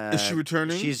 Is she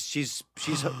returning? She's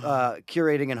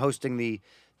curating and hosting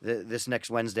this next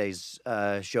Wednesday's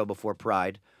show before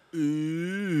Pride.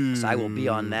 Ooh. So I will be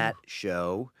on that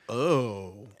show.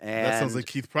 Oh, that sounds like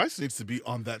Keith Price needs to be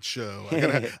on that show.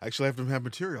 I actually have to have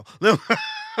material. No,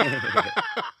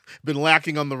 been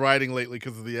lacking on the writing lately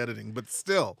because of the editing, but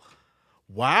still,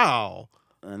 wow.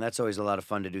 And that's always a lot of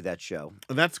fun to do that show.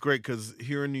 And that's great because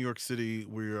here in New York City,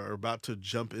 we are about to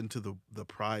jump into the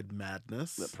Pride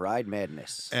Madness. The Pride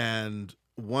Madness. And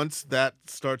once that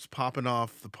starts popping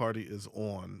off, the party is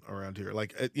on around here.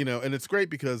 Like, you know, and it's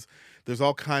great because there's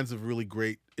all kinds of really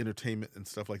great entertainment and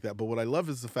stuff like that. But what I love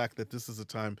is the fact that this is a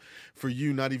time for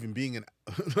you not even being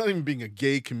a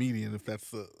gay comedian, if that's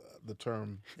the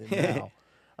term now.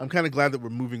 I'm kind of glad that we're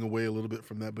moving away a little bit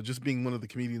from that, but just being one of the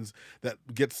comedians that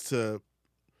gets to.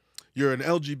 You're an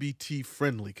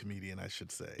LGBT-friendly comedian, I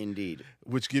should say. Indeed.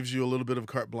 Which gives you a little bit of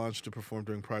carte blanche to perform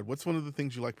during Pride. What's one of the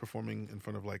things you like performing in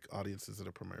front of, like, audiences that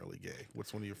are primarily gay?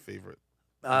 What's one of your favorite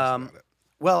things about it?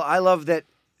 Well, I love that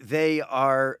they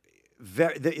are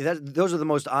those are the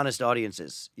most honest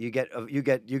audiences. You get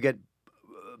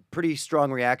pretty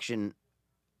strong reaction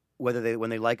when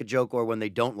they like a joke or when they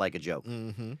don't like a joke.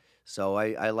 Mm-hmm. So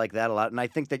I like that a lot, and I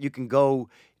think that you can go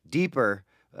deeper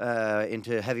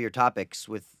into heavier topics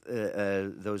with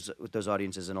those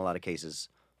audiences in a lot of cases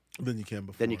than you can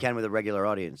before. Than you can with a regular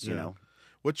audience, you know.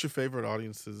 What's your favorite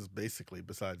audiences, basically,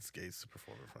 besides gays to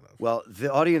perform in front of? Well,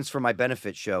 the audience for my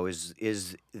benefit show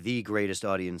is the greatest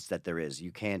audience that there is.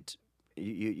 You can't,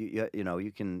 you know,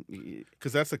 you can.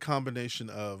 Because that's a combination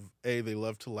of A, they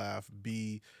love to laugh,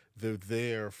 B, they're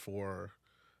there for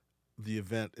the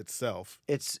event itself.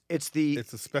 It's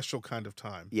a special kind of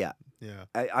time. Yeah. Yeah.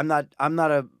 I'm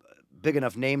not a big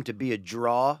enough name to be a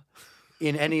draw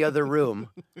in any other room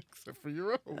except for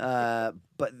your own.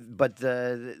 But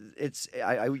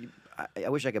I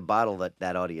wish I could bottle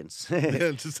that audience.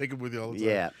 Yeah, just take it with you all the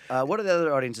time. Yeah. What are the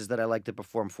other audiences that I like to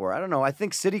perform for? I don't know. I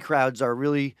think city crowds are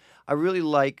really. I really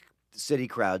like city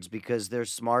crowds because they're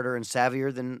smarter and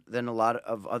savvier than a lot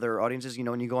of other audiences. You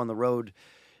know, when you go on the road.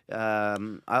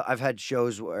 I've had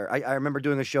shows where I remember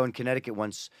doing a show in Connecticut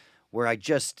once where I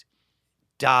just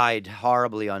died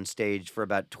horribly on stage for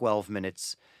about 12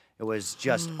 minutes. It was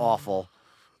just awful.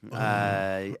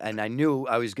 And I knew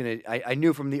I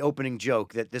knew from the opening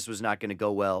joke that this was not going to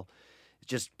go well.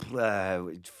 Just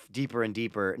deeper and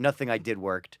deeper. Nothing I did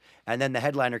worked. And then the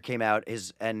headliner came out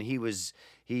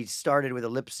he started with a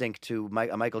lip sync to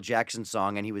a Michael Jackson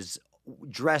song, and he was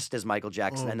dressed as Michael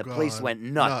Jackson, and the place went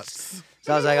nuts.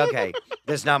 So I was like, okay,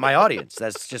 that's not my audience.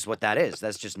 That's just what that is.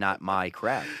 That's just not my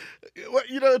crowd. Well,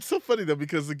 you know, it's so funny, though,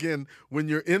 because, again, when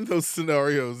you're in those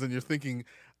scenarios and you're thinking,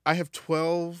 I have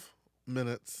 12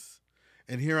 minutes,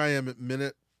 and here I am at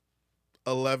minute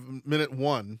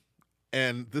 1,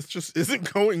 and this just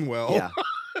isn't going well. Yeah.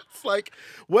 It's like,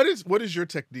 what is your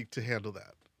technique to handle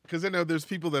that? Because I know there's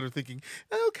people that are thinking,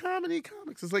 oh, comedy,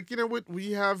 comics. It's like, you know what?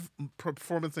 We have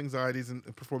performance anxieties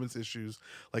and performance issues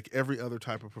like every other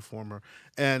type of performer.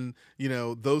 And, you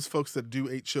know, those folks that do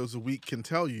 8 shows a week can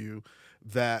tell you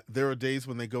that there are days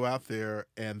when they go out there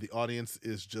and the audience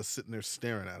is just sitting there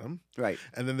staring at them. Right.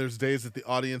 And then there's days that the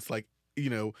audience, like, you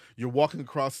know, you're walking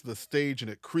across the stage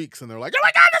and it creaks and they're like, oh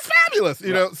my God, that's fabulous.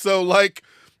 You know, so like,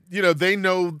 you know, they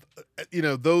know, you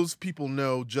know, those people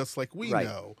know just like we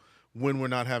know when we're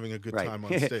not having a good time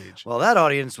on stage. Well, that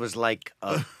audience was like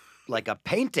a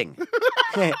painting.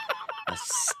 A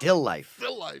still life.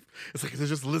 Still life. It's like they're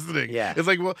just listening. Yeah. It's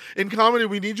like, well, in comedy,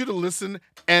 we need you to listen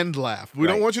and laugh. We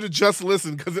don't want you to just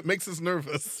listen because it makes us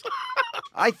nervous.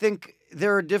 I think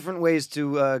there are different ways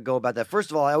to go about that.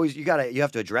 First of all, you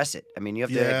have to address it. I mean, you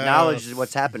have to acknowledge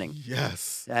what's happening.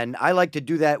 Yes. And I like to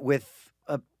do that with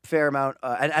a fair amount.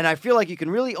 And I feel like you can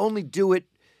really only do it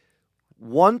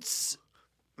once,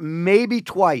 maybe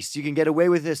twice. You can get away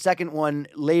with the second one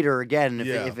later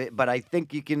again. But I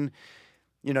think you can,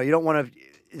 you know, you don't want to.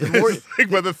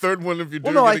 By the third one, if you do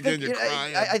it again, you're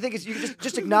crying. I think it's you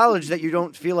just acknowledge that you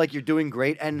don't feel like you're doing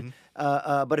great, and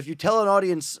but if you tell an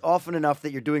audience often enough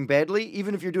that you're doing badly,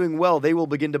 even if you're doing well, they will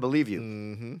begin to believe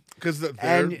you because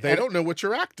they don't know what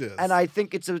your act is. And I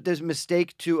think there's a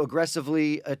mistake to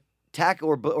aggressively attack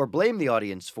or blame the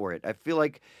audience for it. I feel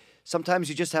like sometimes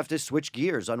you just have to switch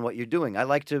gears on what you're doing. I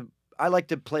like to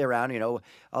play around. You know,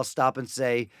 I'll stop and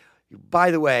say,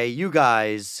 by the way, you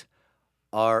guys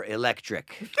are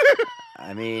electric.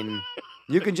 I mean,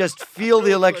 you can just feel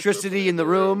the electricity in the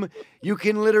room. You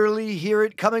can literally hear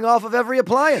it coming off of every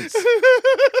appliance.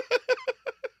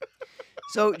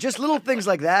 So just little things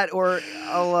like that, or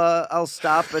I'll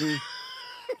stop and.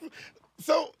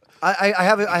 So I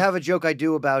have a joke I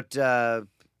do about the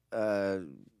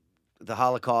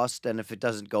Holocaust, and if it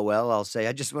doesn't go well, I'll say,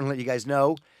 I just want to let you guys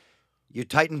know. You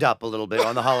tightened up a little bit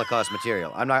on the Holocaust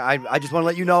material. I just want to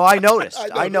let you know I noticed.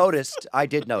 I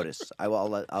did notice. I'm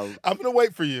gonna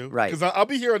wait for you, right? Because I'll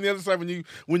be here on the other side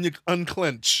when you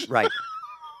unclench, right?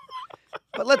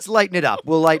 But let's lighten it up.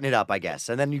 We'll lighten it up, I guess,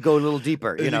 and then you go a little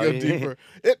deeper. You know, go deeper.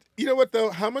 You know what though?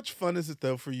 How much fun is it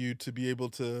though for you to be able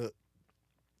to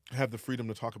have the freedom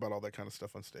to talk about all that kind of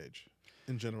stuff on stage,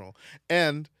 in general?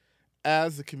 And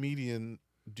as a comedian,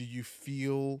 do you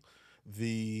feel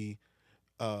the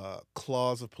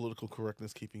clause of political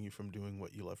correctness keeping you from doing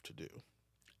what you love to do?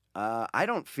 I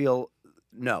don't feel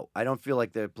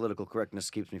like the political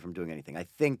correctness keeps me from doing anything. I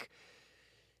think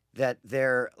that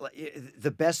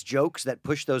the best jokes that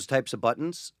push those types of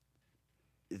buttons,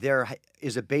 there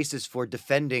is a basis for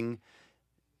defending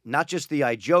not just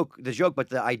the joke, but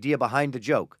the idea behind the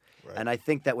joke. Right. And I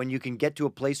think that when you can get to a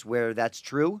place where that's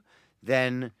true,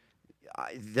 then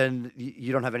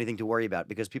you don't have anything to worry about,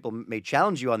 because people may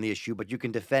challenge you on the issue, but you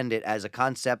can defend it as a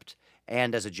concept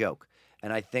and as a joke.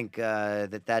 And I think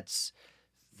that's,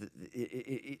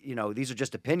 you know, these are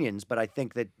just opinions, but I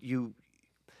think that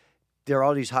there are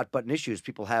all these hot button issues.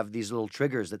 People have these little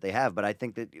triggers that they have, but I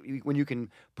think that when you can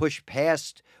push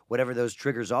past whatever those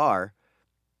triggers are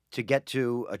to get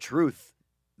to a truth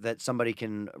that somebody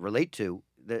can relate to,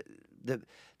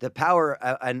 the power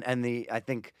and I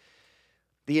think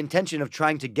the intention of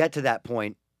trying to get to that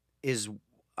point is,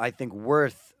 I think,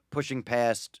 worth pushing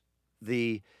past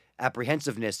the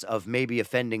apprehensiveness of maybe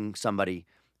offending somebody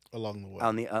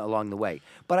along the way.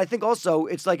 But I think also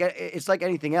it's like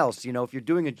anything else. You know, if you're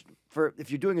doing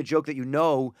a joke that you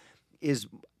know is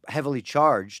heavily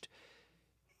charged,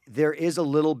 there is a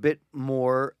little bit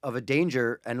more of a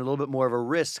danger and a little bit more of a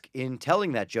risk in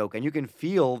telling that joke, and you can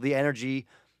feel the energy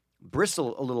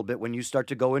bristle a little bit when you start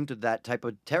to go into that type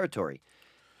of territory.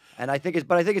 And I think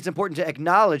it's important to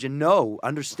acknowledge and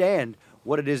understand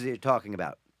what it is that you're talking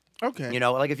about. Okay. You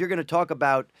know, like if you're going to talk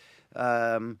about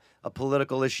a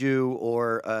political issue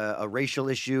or a racial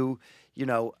issue, you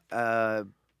know,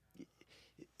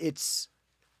 it's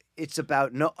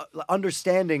about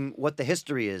understanding what the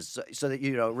history is, so that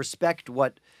you know respect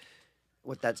what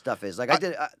that stuff is. Like I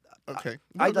did. Okay.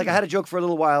 I had a joke for a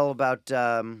little while about.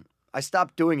 I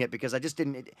stopped doing it because it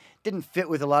didn't fit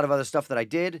with a lot of other stuff that I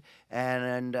did,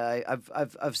 and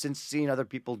I've since seen other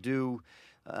people do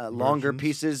longer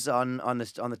pieces on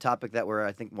the topic that were,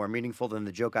 I think, more meaningful than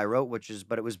the joke I wrote,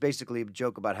 but it was basically a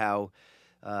joke about how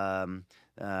the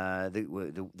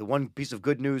one piece of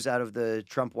good news out of the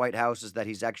Trump White House is that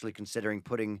he's actually considering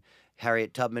putting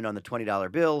Harriet Tubman on the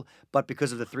 $20 bill, but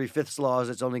because of the 3/5 laws,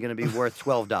 it's only going to be worth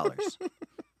 $12.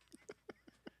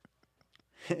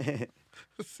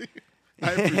 See,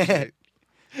 I appreciate.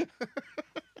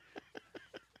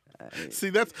 See,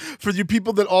 that's for you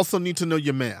people that also need to know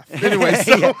your math. Anyway,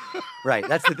 so Yeah. Right.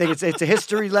 That's the thing. It's a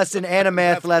history lesson and a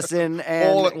math lesson, and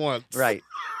all at once. Right.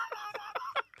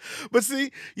 But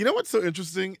see, you know what's so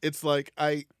interesting? It's like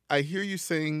I hear you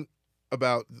saying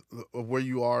about where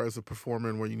you are as a performer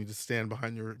and where you need to stand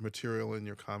behind your material and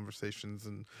your conversations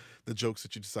and the jokes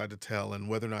that you decide to tell and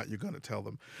whether or not you're going to tell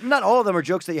them. Not all of them are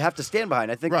jokes that you have to stand behind.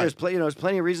 I think Right. there's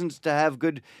plenty of reasons to have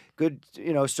good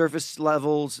surface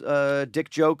levels dick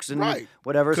jokes and Right.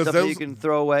 whatever 'Cause stuff that you those- can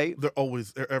throw away.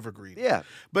 They're evergreen. Yeah.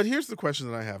 But here's the question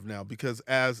that I have now, because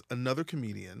as another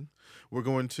comedian, we're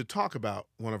going to talk about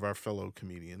one of our fellow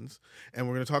comedians, and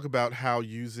we're going to talk about how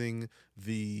using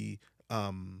the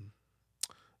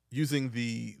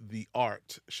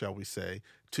art, shall we say,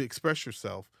 to express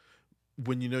yourself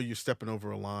when you know you're stepping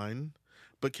over a line.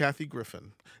 But Kathy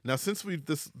Griffin. Now, since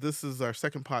this is our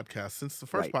second podcast, since the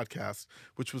first Right. podcast,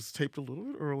 which was taped a little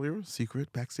bit earlier,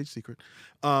 backstage secret,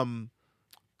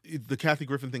 the Kathy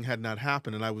Griffin thing had not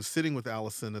happened, and I was sitting with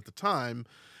Allison at the time,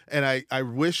 and I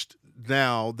wished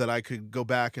now that I could go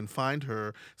back and find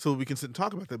her so we can sit and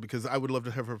talk about that, because I would love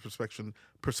to have her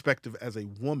perspective as a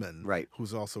woman, Right.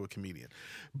 who's also a comedian.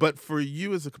 But for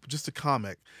you as just a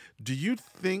comic, do you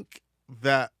think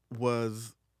that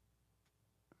was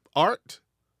art,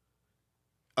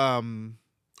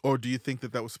 or do you think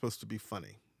that was supposed to be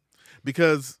funny?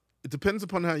 Because it depends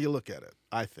upon how you look at it,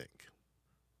 I think.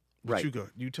 But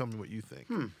Right. You tell me what you think.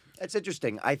 That's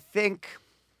interesting. I think,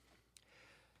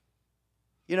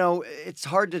 it's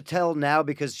hard to tell now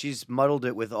because she's muddled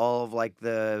it with all of like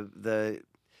the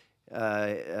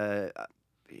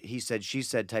he said, she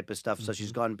said type of stuff. So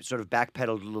she's gone sort of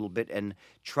backpedaled a little bit and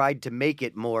tried to make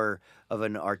it more of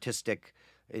an artistic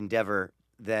endeavor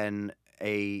than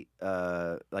a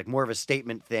like more of a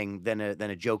statement thing than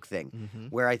a joke thing.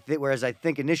 Whereas I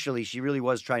think initially she really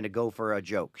was trying to go for a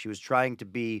joke. She was trying to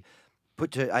be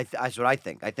put to. That's what I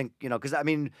think. I think because I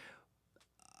mean,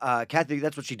 Kathy,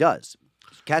 that's what she does.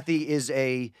 Kathy is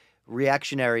a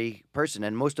reactionary person,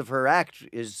 and most of her act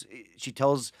is she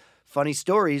tells funny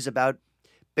stories about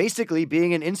basically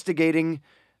being an instigating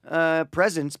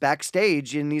presence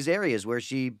backstage in these areas where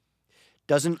she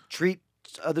doesn't treat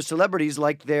other celebrities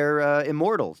like they're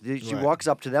immortal. She Right. walks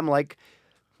up to them like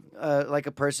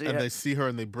a person, And they see her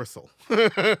and they bristle.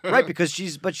 right? Because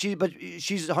she's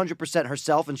 100%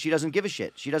 herself, and she doesn't give a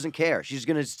shit. She doesn't care. She's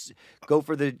gonna go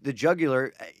for the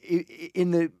jugular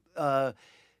in the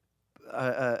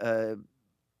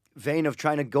vein of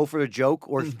trying to go for a joke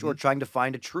or trying to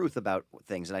find a truth about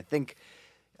things. And I think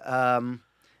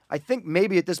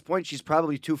maybe at this point she's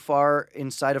probably too far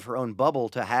inside of her own bubble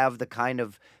to have the kind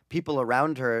of people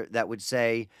around her that would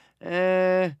say,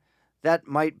 that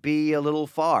might be a little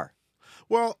far.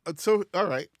 Well, so all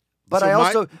right. But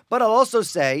So I'll also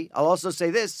say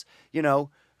this. You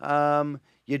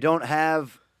don't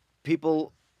have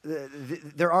people.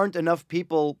 There aren't enough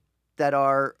people that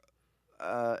are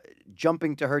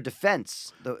jumping to her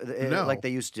defense No. like they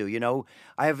used to.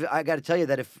 I got to tell you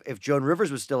that if Joan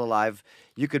Rivers was still alive,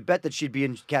 you could bet that she'd be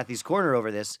in Kathy's corner over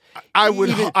this. I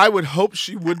would hope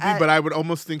she would be, but I would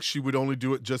almost think she would only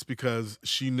do it just because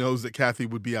she knows that Kathy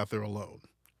would be out there alone.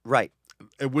 Right.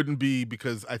 It wouldn't be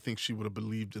because I think she would have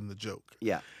believed in the joke.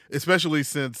 Yeah. Especially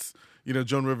since,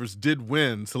 Joan Rivers did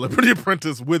win Celebrity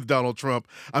Apprentice with Donald Trump.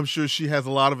 I'm sure she has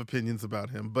a lot of opinions about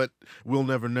him, but we'll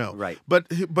never know. Right.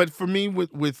 But for me,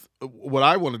 with what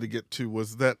I wanted to get to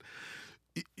was that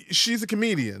she's a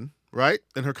comedian, right?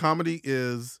 And her comedy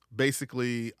is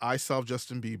basically, I saw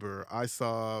Justin Bieber, I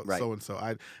saw Right.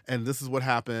 so-and-so, and this is what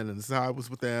happened, and this is how I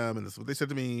was with them, and this is what they said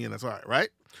to me, and that's all right, right?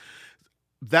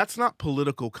 That's not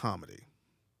political comedy.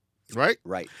 Right?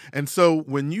 Right. And so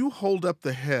when you hold up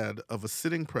the head of a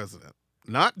sitting president,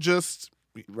 not just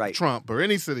Right. Trump or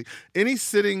any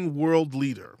sitting world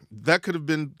leader, that could have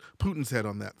been Putin's head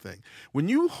on that thing. When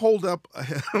you hold up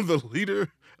the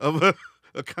leader of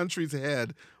a country's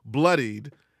head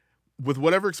bloodied with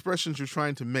whatever expressions you're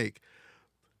trying to make,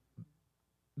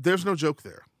 there's no joke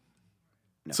there.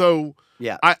 No. So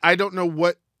Yeah. I don't know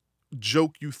what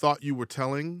joke you thought you were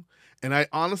telling, and I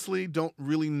honestly don't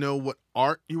really know what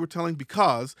art you were telling,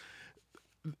 because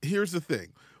here's the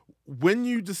thing. When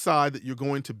you decide that you're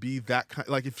going to be that kind,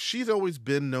 like if she's always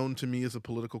been known to me as a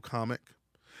political comic,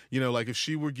 like if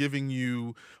she were giving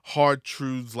you hard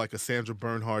truths like a Sandra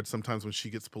Bernhard sometimes when she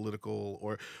gets political,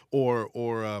 or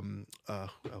who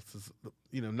else is,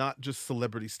 not just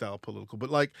celebrity style political, but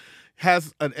like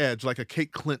has an edge, like a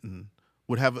Kate Clinton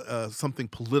would have something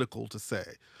political to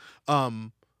say.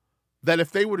 That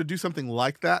if they were to do something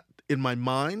like that, in my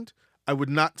mind, I would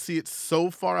not see it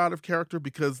so far out of character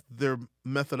because their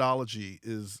methodology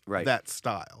is Right. that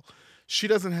style. She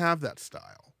doesn't have that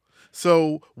style.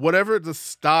 So whatever the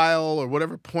style or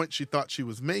whatever point she thought she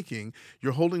was making,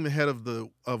 you're holding the head of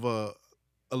a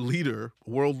leader,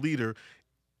 world leader,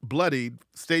 bloodied,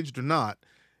 staged or not,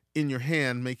 in your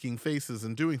hand, making faces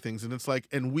and doing things. And it's like,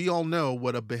 and we all know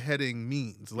what a beheading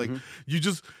means. Like you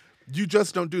just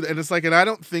don't do that. And it's like, and I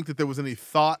don't think that there was any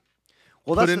thought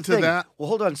Well, put that's into the thing. that. Well,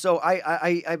 hold on. So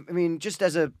I mean, just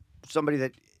as somebody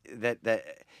that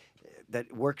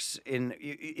works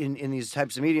in these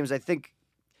types of mediums, I think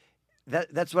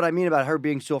that's what I mean about her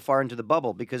being so far into the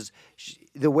bubble, because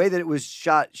the way that it was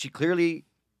shot, she clearly,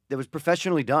 that was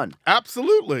professionally done.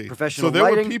 Absolutely. Professional So there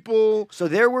writing. were people. So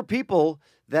there were people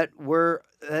that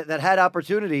had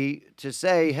opportunity to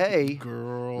say, "Hey,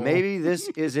 Girl, maybe this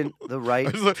isn't the right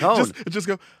It's like, tone." just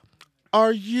go.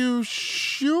 Are you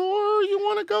sure you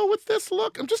want to go with this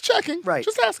look? I'm just checking. Right.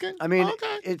 Just asking. I mean,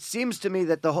 okay. it seems to me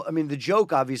that the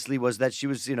joke obviously was that she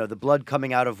was, the blood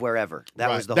coming out of wherever. That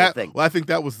was the whole thing. Well, I think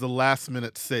that was the last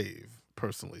minute save,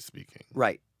 personally speaking.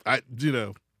 Right.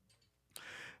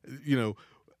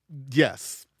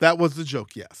 Yes, that was the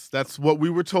joke. Yes, that's what we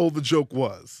were told the joke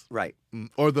was. Right.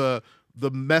 Or the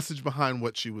message behind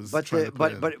what she was trying to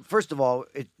put in. But first of all,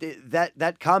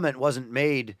 that comment wasn't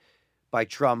made by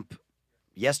Trump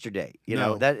yesterday.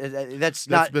 No. That's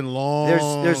not. been long.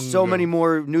 There's so ago. many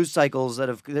more news cycles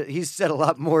that he's said a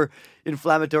lot more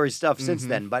inflammatory stuff since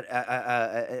then. But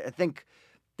I think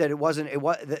that it was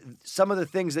some of the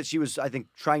things that she was, I think,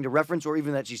 trying to reference, or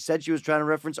even that she said she was trying to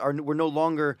reference, were no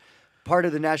longer part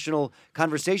of the national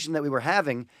conversation that we were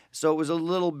having. So it was a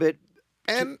little bit,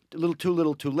 a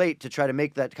little too late to try to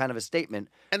make that kind of a statement.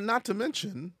 And not to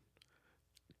mention,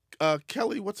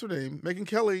 Kelly, what's her name? Megyn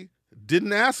Kelly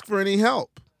didn't ask for any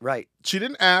help. Right. She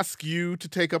didn't ask you to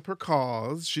take up her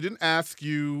cause. She didn't ask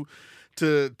you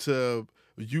to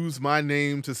use my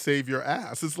name to save your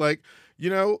ass. It's like,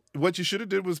 what you should have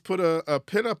did was put a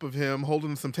pin up of him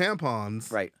holding some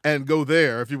tampons, right, and go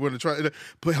there if you want to try.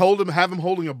 Have him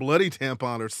holding a bloody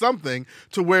tampon or something,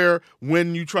 to where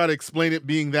when you try to explain it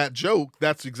being that joke,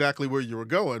 that's exactly where you were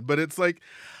going. But it's like,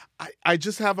 I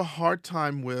just have a hard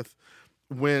time with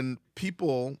when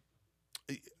people.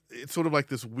 It's sort of like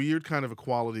this weird kind of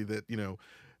equality that,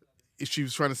 she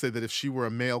was trying to say that if she were a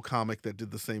male comic that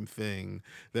did the same thing,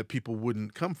 that people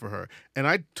wouldn't come for her. And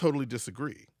I totally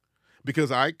disagree, because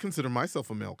I consider myself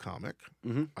a male comic.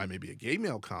 Mm-hmm. I may be a gay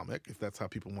male comic, if that's how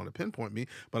people want to pinpoint me,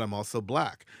 but I'm also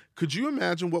black. Could you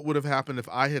imagine what would have happened if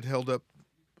I had held up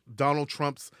Donald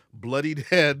Trump's bloodied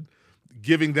head,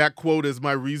 giving that quote as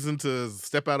my reason to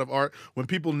step out of art, when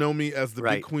people know me as the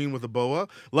big queen with a boa?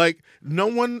 Like, no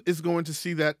one is going to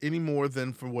see that any more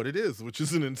than for what it is, which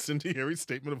is an incendiary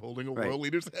statement of holding a world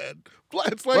leader's head.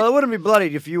 It's like, well, it wouldn't be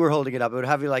bloodied if you were holding it up. It would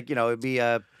have you it'd be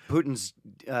Putin's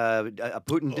a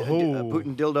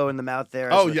Putin dildo in the mouth there.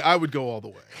 Oh yeah, I would go all the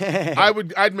way.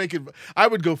 I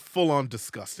would go full on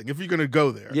disgusting if you're gonna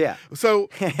go there. Yeah. So,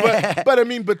 but I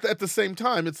mean, but at the same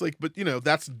time, it's like, but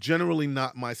that's generally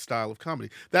not my style of comedy.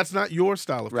 That's not your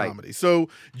style of comedy. So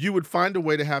you would find a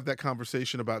way to have that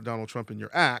conversation about Donald Trump in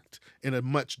your act in a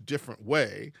much different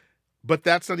way, but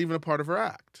that's not even a part of her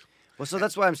act. Well, so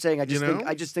that's why I'm saying I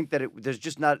just think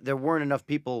that there weren't enough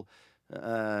people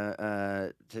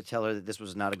to tell her that this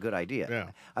was not a good idea. Yeah.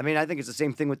 I mean, I think it's the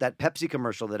same thing with that Pepsi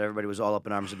commercial that everybody was all up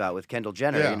in arms about with Kendall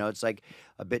Jenner. Yeah. It's like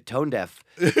a bit tone deaf.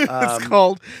 It's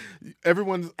called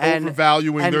everyone's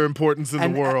overvaluing their importance in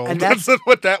the world. And that's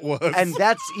what that was. And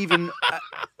that's even.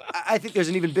 I think there's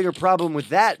an even bigger problem with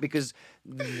that, because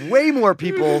way more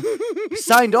people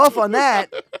signed off on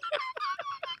that.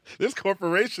 There's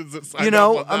corporations that signed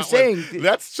off on that. I'm saying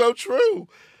that's so true.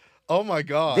 Oh my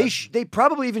God! They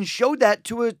probably even showed that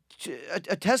to a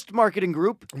test marketing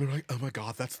group. And they're like, oh my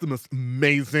God, that's the most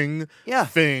amazing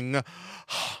thing.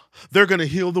 They're gonna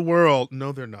heal the world.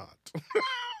 No, they're not.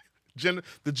 The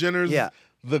Jenners,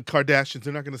 the Kardashians,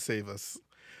 they're not gonna save us.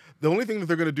 The only thing that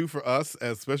they're gonna do for us,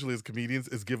 especially as comedians,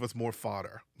 is give us more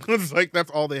fodder. It's like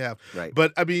that's all they have. Right.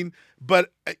 But I mean,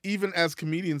 even as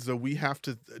comedians, though, we have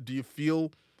to. Do you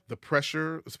feel the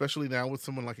pressure, especially now with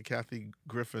someone like a Kathy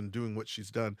Griffin doing what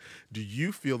she's done? Do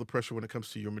you feel the pressure when it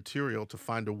comes to your material to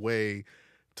find a way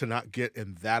to not get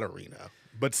in that arena,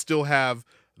 but still have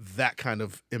that kind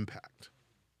of impact?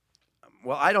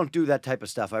 Well, I don't do that type of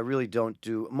stuff. I really don't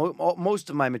do. Most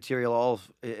of my material all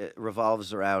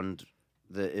revolves around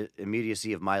the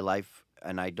immediacy of my life,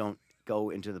 and I don't go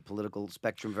into the political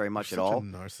spectrum very much at all. Such a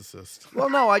narcissist. Well,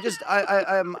 no,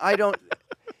 I don't.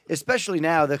 Especially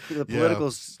now, the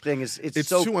political thing it's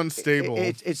so too unstable.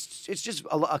 It's just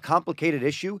a complicated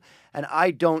issue, and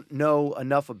I don't know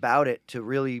enough about it to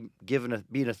really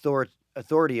be an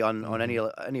authority on any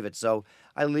of it. So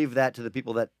I leave that to the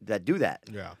people that do that.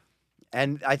 Yeah.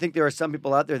 And I think there are some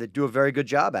people out there that do a very good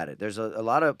job at it. There's a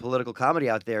lot of political comedy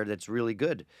out there that's really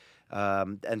good,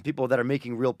 and people that are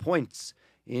making real points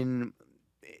in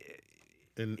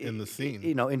the scene,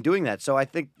 in doing that. So I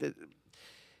think that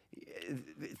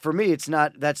for me,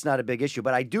 that's not a big issue.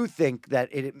 But I do think that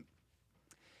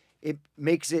it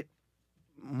makes it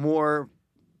more.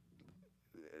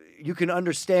 You can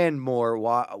understand more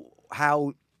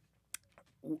how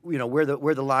where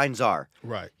the lines are,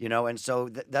 right? And so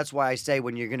that's why I say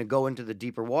when you're going to go into the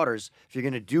deeper waters, if you're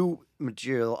going to do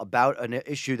material about an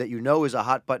issue that is a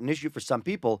hot button issue for some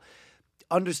people,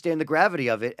 understand the gravity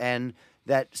of it, and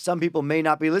that some people may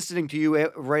not be listening to you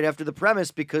right after the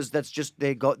premise because that's just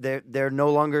they're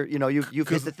no longer you've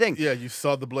hit the thing. Yeah, you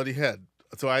saw the bloody head.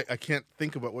 So I can't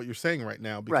think about what you're saying right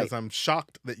now because I'm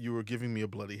shocked that you were giving me a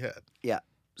bloody head. Yeah.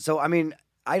 So I mean,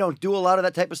 I don't do a lot of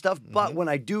that type of stuff, but when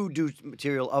I do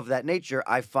material of that nature,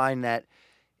 I find that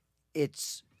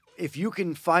if you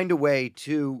can find a way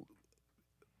to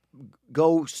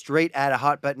go straight at a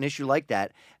hot button issue like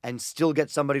that and still get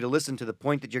somebody to listen to the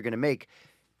point that you're going to make,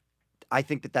 I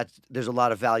think there's a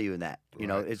lot of value in that.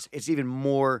 It's even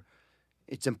more,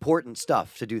 it's important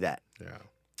stuff to do that. Yeah.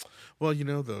 Well,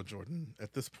 though, Jordan,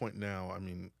 at this point now, I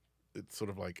mean, it's sort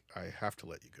of like I have to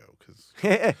let you go because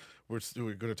we're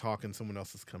going to talk and someone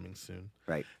else is coming soon.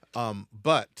 Right.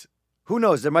 But who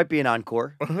knows? There might be an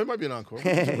encore. There might be an encore.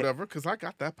 Whatever, because I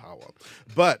got that power.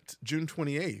 But June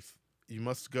 28th, you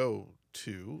must go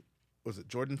to, was it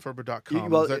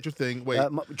jordanferber.com? Is that your thing? Wait.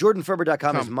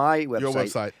 jordanferber.com is my website. Your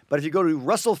website. But if you go to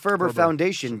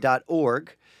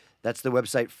russellferberfoundation.org, that's the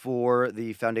website for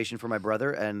the foundation for my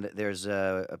brother, and there's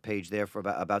a page there for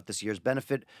about this year's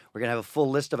benefit. We're going to have a full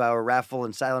list of our raffle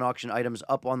and silent auction items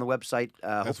up on the website,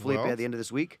 hopefully by the end of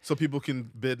this week. So people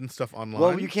can bid and stuff online?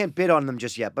 Well, you can't bid on them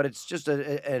just yet, but it's just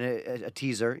a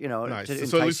teaser, nice. to entice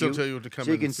so at least you. they'll tell you to come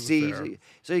so in you can see,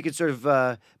 so you can sort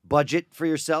of budget for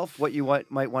yourself what you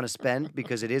might want to spend,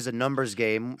 because it is a numbers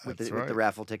game with the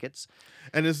raffle tickets.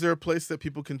 And is there a place that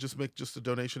people can just make just a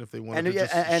donation if they want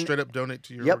to straight up donate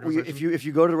to your organization? If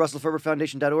you go to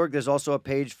russellferberfoundation.org, there's also a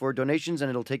page for donations, and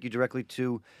it'll take you directly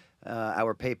to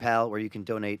our PayPal where you can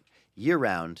donate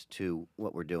year-round to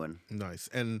what we're doing. Nice.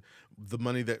 And the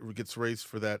money that gets raised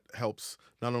for that helps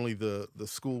not only the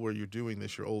school where you're doing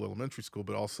this, your old elementary school,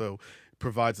 but also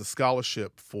provides a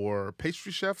scholarship for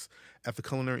pastry chefs at the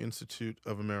Culinary Institute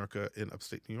of America in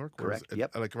upstate New York. Correct.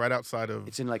 Yep. Like right outside of...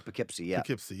 It's in like Poughkeepsie, yeah.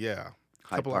 Poughkeepsie, yeah.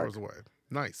 A couple hours away.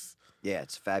 Nice. Yeah,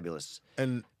 it's fabulous.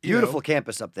 And beautiful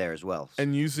campus up there as well.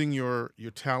 And using your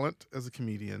talent as a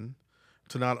comedian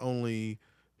to not only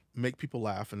make people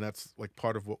laugh, and that's like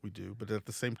part of what we do, but at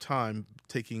the same time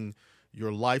taking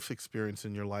your life experience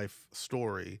and your life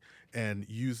story and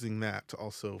using that to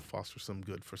also foster some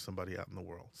good for somebody out in the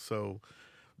world. So,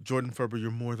 Jordan Ferber,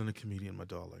 you're more than a comedian, my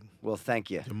darling. Well,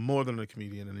 thank you. You're more than a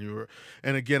comedian,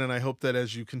 and I hope that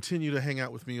as you continue to hang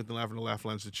out with me at the Lavender Laugh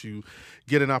Lounge, that you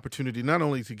get an opportunity not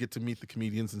only to get to meet the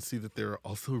comedians and see that there are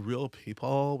also real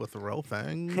people with real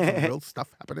things, and real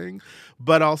stuff happening,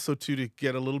 but also to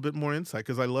get a little bit more insight,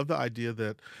 because I love the idea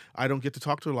that I don't get to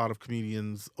talk to a lot of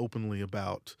comedians openly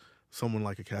about someone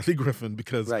like a Kathy Griffin,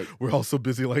 because we're all so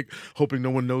busy like hoping no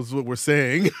one knows what we're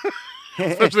saying.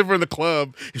 Especially if we're in the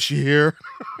club. Is she here?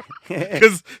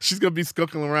 Because she's going to be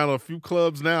skulking around a few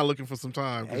clubs now looking for some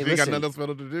time. She ain't got nothing else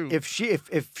better to do. If she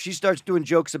starts doing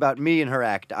jokes about me in her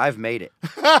act, I've made it.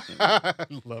 I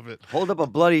love it. Hold up a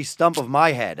bloody stump of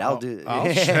my head. I'll do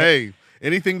it. Hey,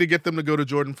 anything to get them to go to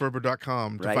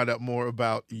jordanferber.com to find out more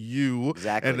about you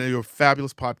and your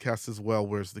fabulous podcast as well,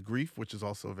 Where's the Grief, which is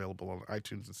also available on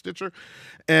iTunes and Stitcher.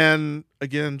 And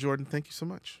again, Jordan, thank you so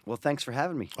much. Well, thanks for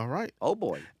having me. All right. Oh,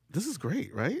 boy. This is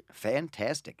great, right?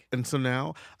 Fantastic. And so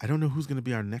now, I don't know who's going to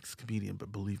be our next comedian, but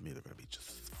believe me, they're going to be just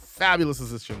as fabulous as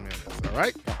this young man is, all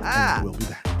right? And we'll be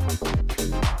back.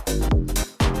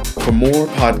 For more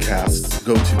podcasts,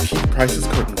 go to Keith Price's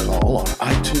Curtain Call on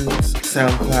iTunes,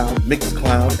 SoundCloud,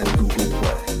 Mixcloud, and Google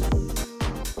Play.